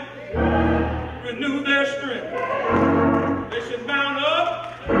shall renew their strength. They shall mount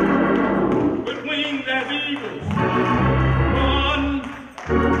up with wings as eagles. Run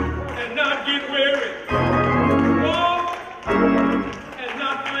and not get weary. Walk and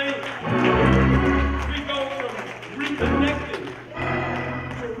not faint. We go from reconnecting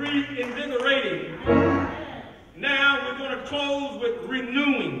to reinvigorating. Now we're going to close with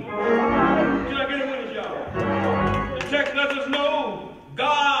renewing. Can I get a witness, y'all? The text lets us know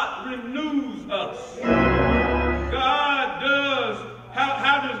God renews us. God does.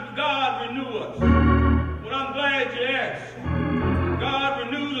 How does God renew us? Well, I'm glad you asked. God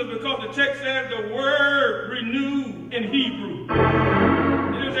renews us because the text says the word renew in Hebrew.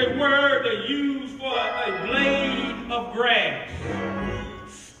 It is a word they use for a blade of grass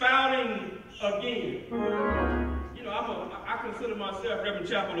sprouting again. You know, I consider myself, Reverend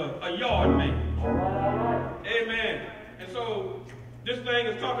Chapel, a yard man. Amen. And so this thing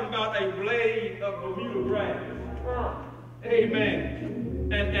is talking about a blade of Bermuda grass. Amen.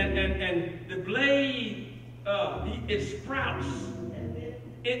 And the blade, it sprouts.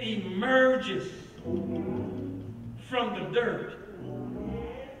 It emerges from the dirt.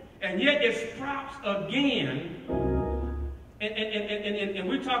 And yet it sprouts again. And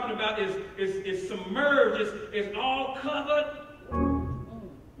we're talking about it's submerged. It's all covered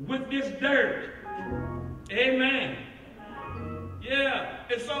with this dirt. Amen. Yeah.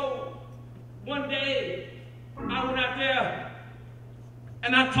 And so one day I went out there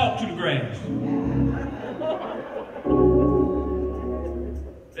and I talked to the grass.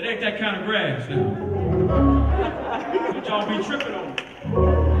 It ain't that kind of grass now. But y'all be tripping on it.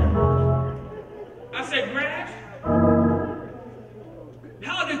 I said, grass,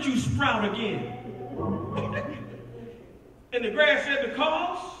 how did you sprout again? And the grass said,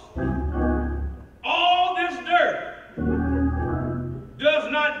 because all this dirt does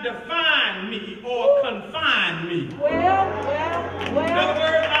not define me or confine me. Well. In other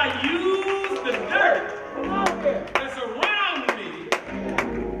words, I use the dirt that's around me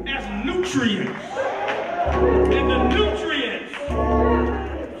as nutrients. And the nutrients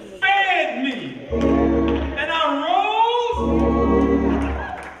fed me. And I rose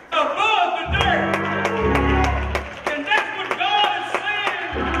above the dirt. And that's what God is saying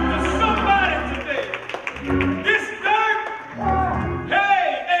to somebody today. This dirt, hey,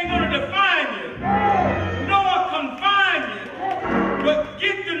 ain't going to define you, nor confine you, but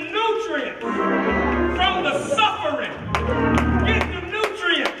get the nutrients from the suffering. Get the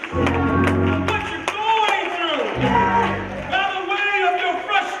nutrients of what you're going through by the way of your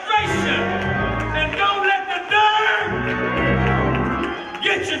frustration. And don't let the dirt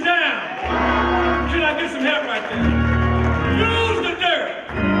get you down. Can I get some help right there? Use the dirt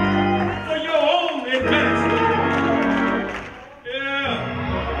for your own advancement. Yeah.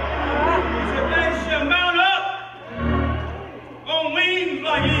 He said, they shall mount up on wings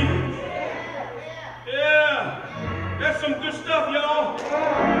like eagles. Yeah. That's some good stuff, y'all.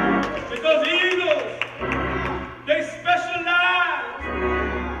 Because eagles, they specialize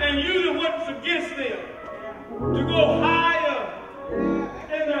in using what's against them to go higher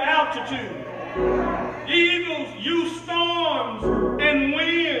in their altitude. Eagles use storms and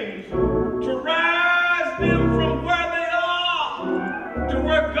winds to rise them from where they are to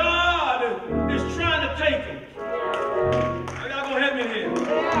where God is trying to take them. Y'all gonna help me here.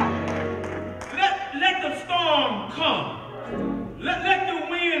 Let the storm come. Let the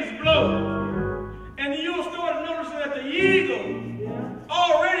winds blow. And you'll start noticing that the eagle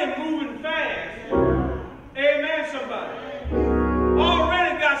already moving fast. Amen, somebody.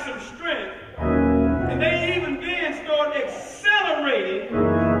 Already got some strength. And they even then start accelerating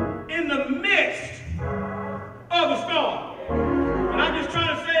in the midst of a storm. And I'm just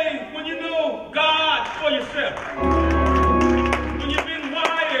trying to say, when you know God for yourself, when you've been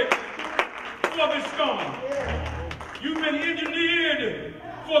wired for this storm, you've been engineered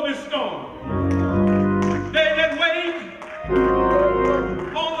for this storm. They that wait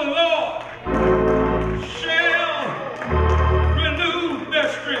on the Lord shall renew their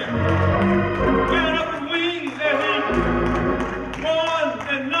strength. Mount up with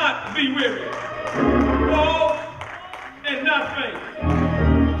not be weary. Walk and not faint.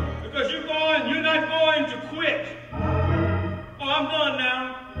 Because you're not going to quit. Oh, I'm done now.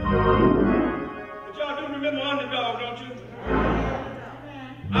 But y'all do remember Underdog, don't you?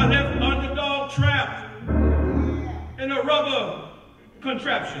 I left Underdog trapped in a rubber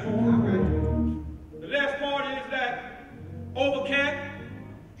contraption. The last part is that Overcat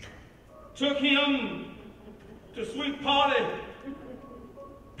took him to Sweet Polly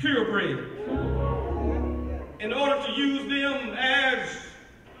Purebred in order to use them as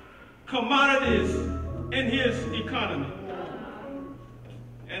commodities in his economy.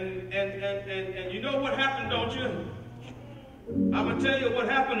 And you know what happened, don't you? I'm going to tell you what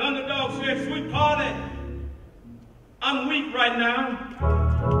happened. Underdog said, Sweet Polly, I'm weak right now,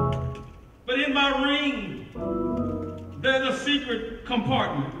 but in my ring, there's a secret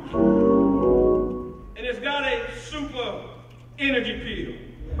compartment. And it's got a super energy pill.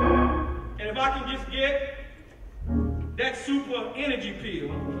 And if I can just get that super energy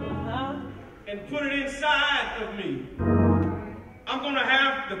pill and put it inside of me, I'm going to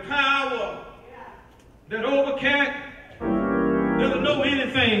have the power that Overcat doesn't know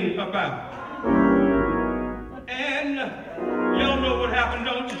anything about. And y'all know what happened,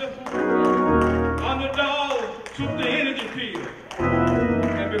 don't you? Underdog took the energy pill.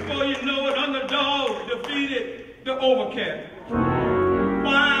 And before you know it, Underdog defeated the Overcat.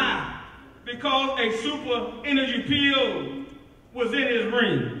 Why? Because a super energy pill was in his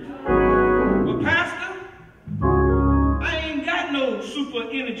ring. But Pastor, I ain't got no super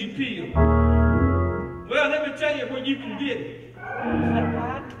energy pill. Well, let me tell you where you can get it.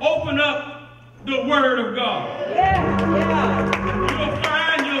 Open up the Word of God. You'll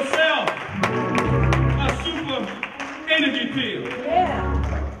find yourself a super energy pill.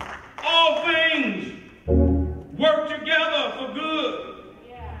 All things work together for good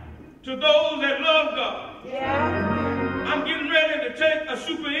to those that love God. I'm getting ready to take a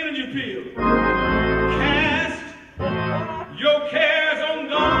super energy pill. Cast your cares on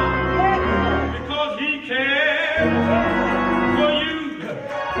God because He cares for you.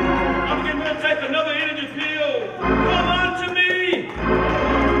 I'm getting ready to take another energy pill. Come unto me,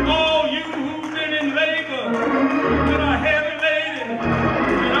 all you who've been in labor that are heavy laden,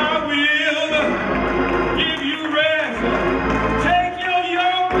 and I will give you rest. Take your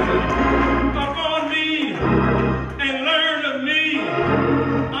yoke upon me and learn of me.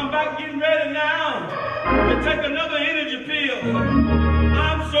 I'm about getting ready now to take another energy pill.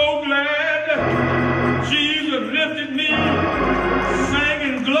 I'm so glad Jesus lifted me,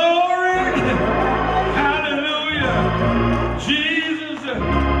 singing glory, hallelujah. Jesus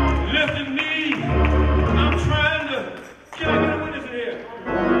lifted me. I'm trying to, can I get a witness in here?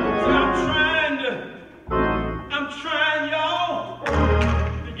 So I'm trying, y'all,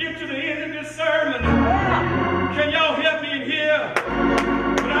 to get to the end of this sermon. Can y'all help me in here?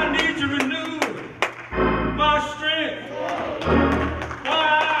 But I need to renew my strength.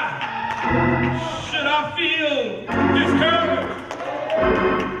 Why should I feel discouraged?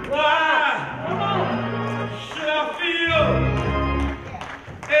 Why should I feel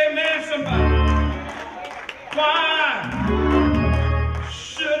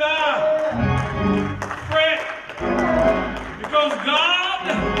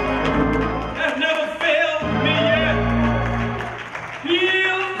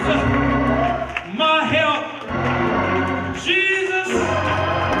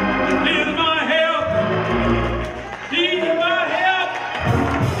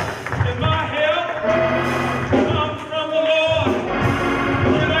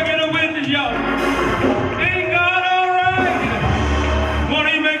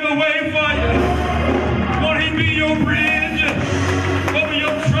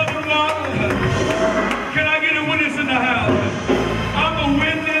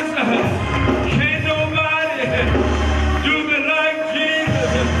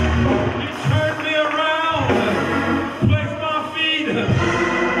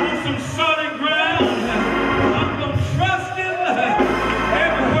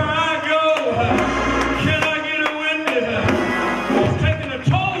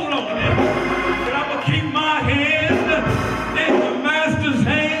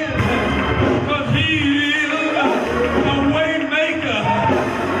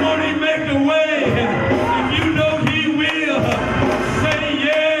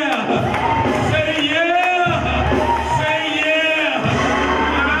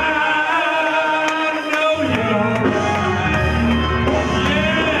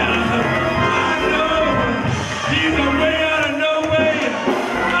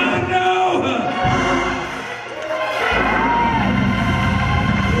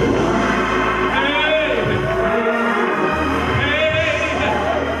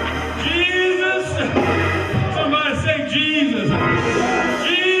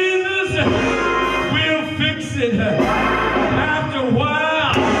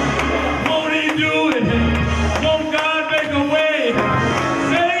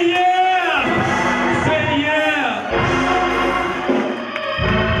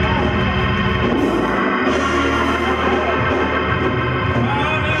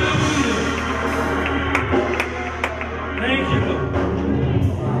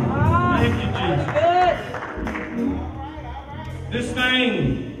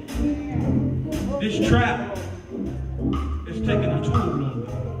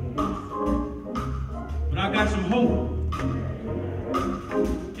I got some hope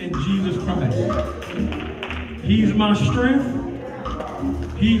in Jesus Christ. He's my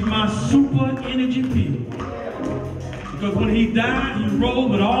strength. He's my super energy pill. Because when he died, he rose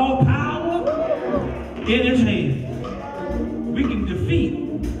with all power in his hand. We can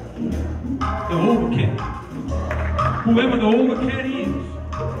defeat the overcat. Whoever the overcat is,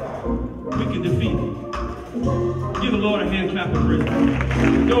 we can defeat it. Give the Lord a hand clap of praise.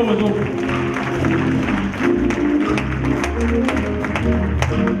 The door is open.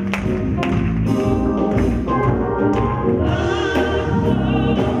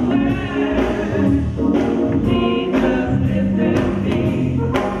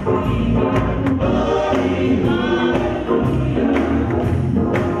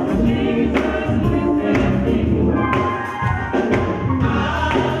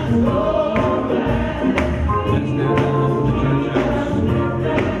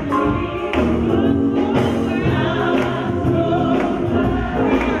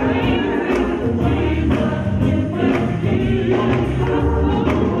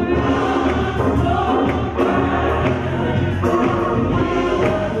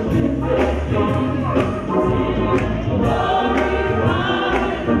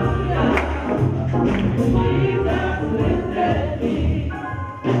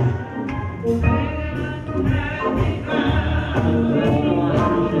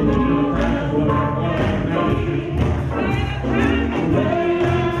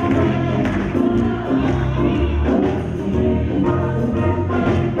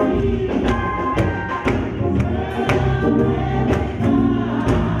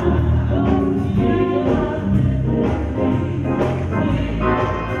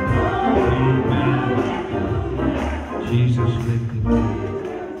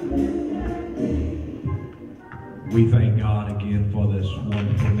 We thank God again for this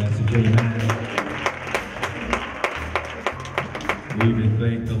wonderful message. Amen. We even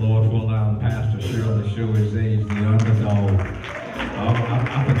thank the Lord for allowing Pastor Cheryl to show his age, the underdog.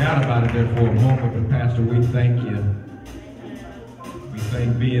 I forgot about it there for a moment, but Pastor, we thank you. We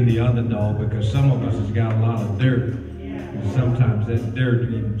thank being the underdog because some of us has got a lot of dirt. And sometimes that dirt,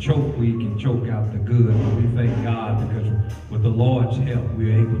 we can choke out the good. But we thank God because with the Lord's help,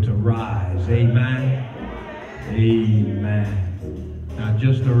 we're able to rise. Amen. Amen. Now,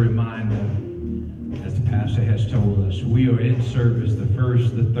 just a reminder, as the pastor has told us, we are in service the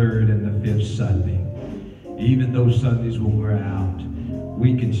first, the third, and the fifth Sunday. Even those Sundays when we're out,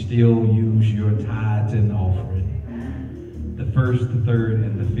 we can still use your tithes and offering. The first, the third,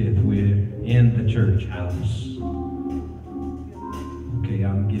 and the fifth, we're in the church house. Okay,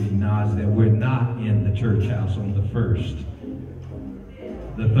 I'm getting nods that we're not in the church house on the first,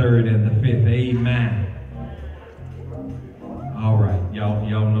 the third, and the fifth. Amen. All right, y'all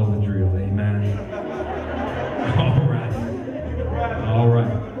know the drill. Amen. All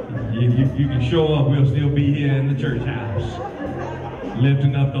right. You can show up. We'll still be here in the church house,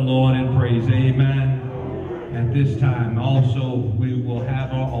 lifting up the Lord in praise. Amen. At this time, also, we will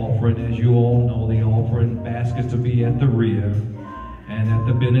have our offering. As you all know, the offering baskets will be at the rear. And at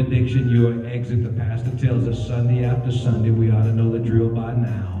the benediction, you'll exit. The pastor tells us Sunday after Sunday. We ought to know the drill by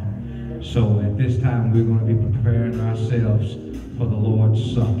now. So at this time, we're going to be preparing ourselves for the Lord's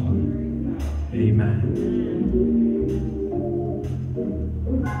Supper. Amen.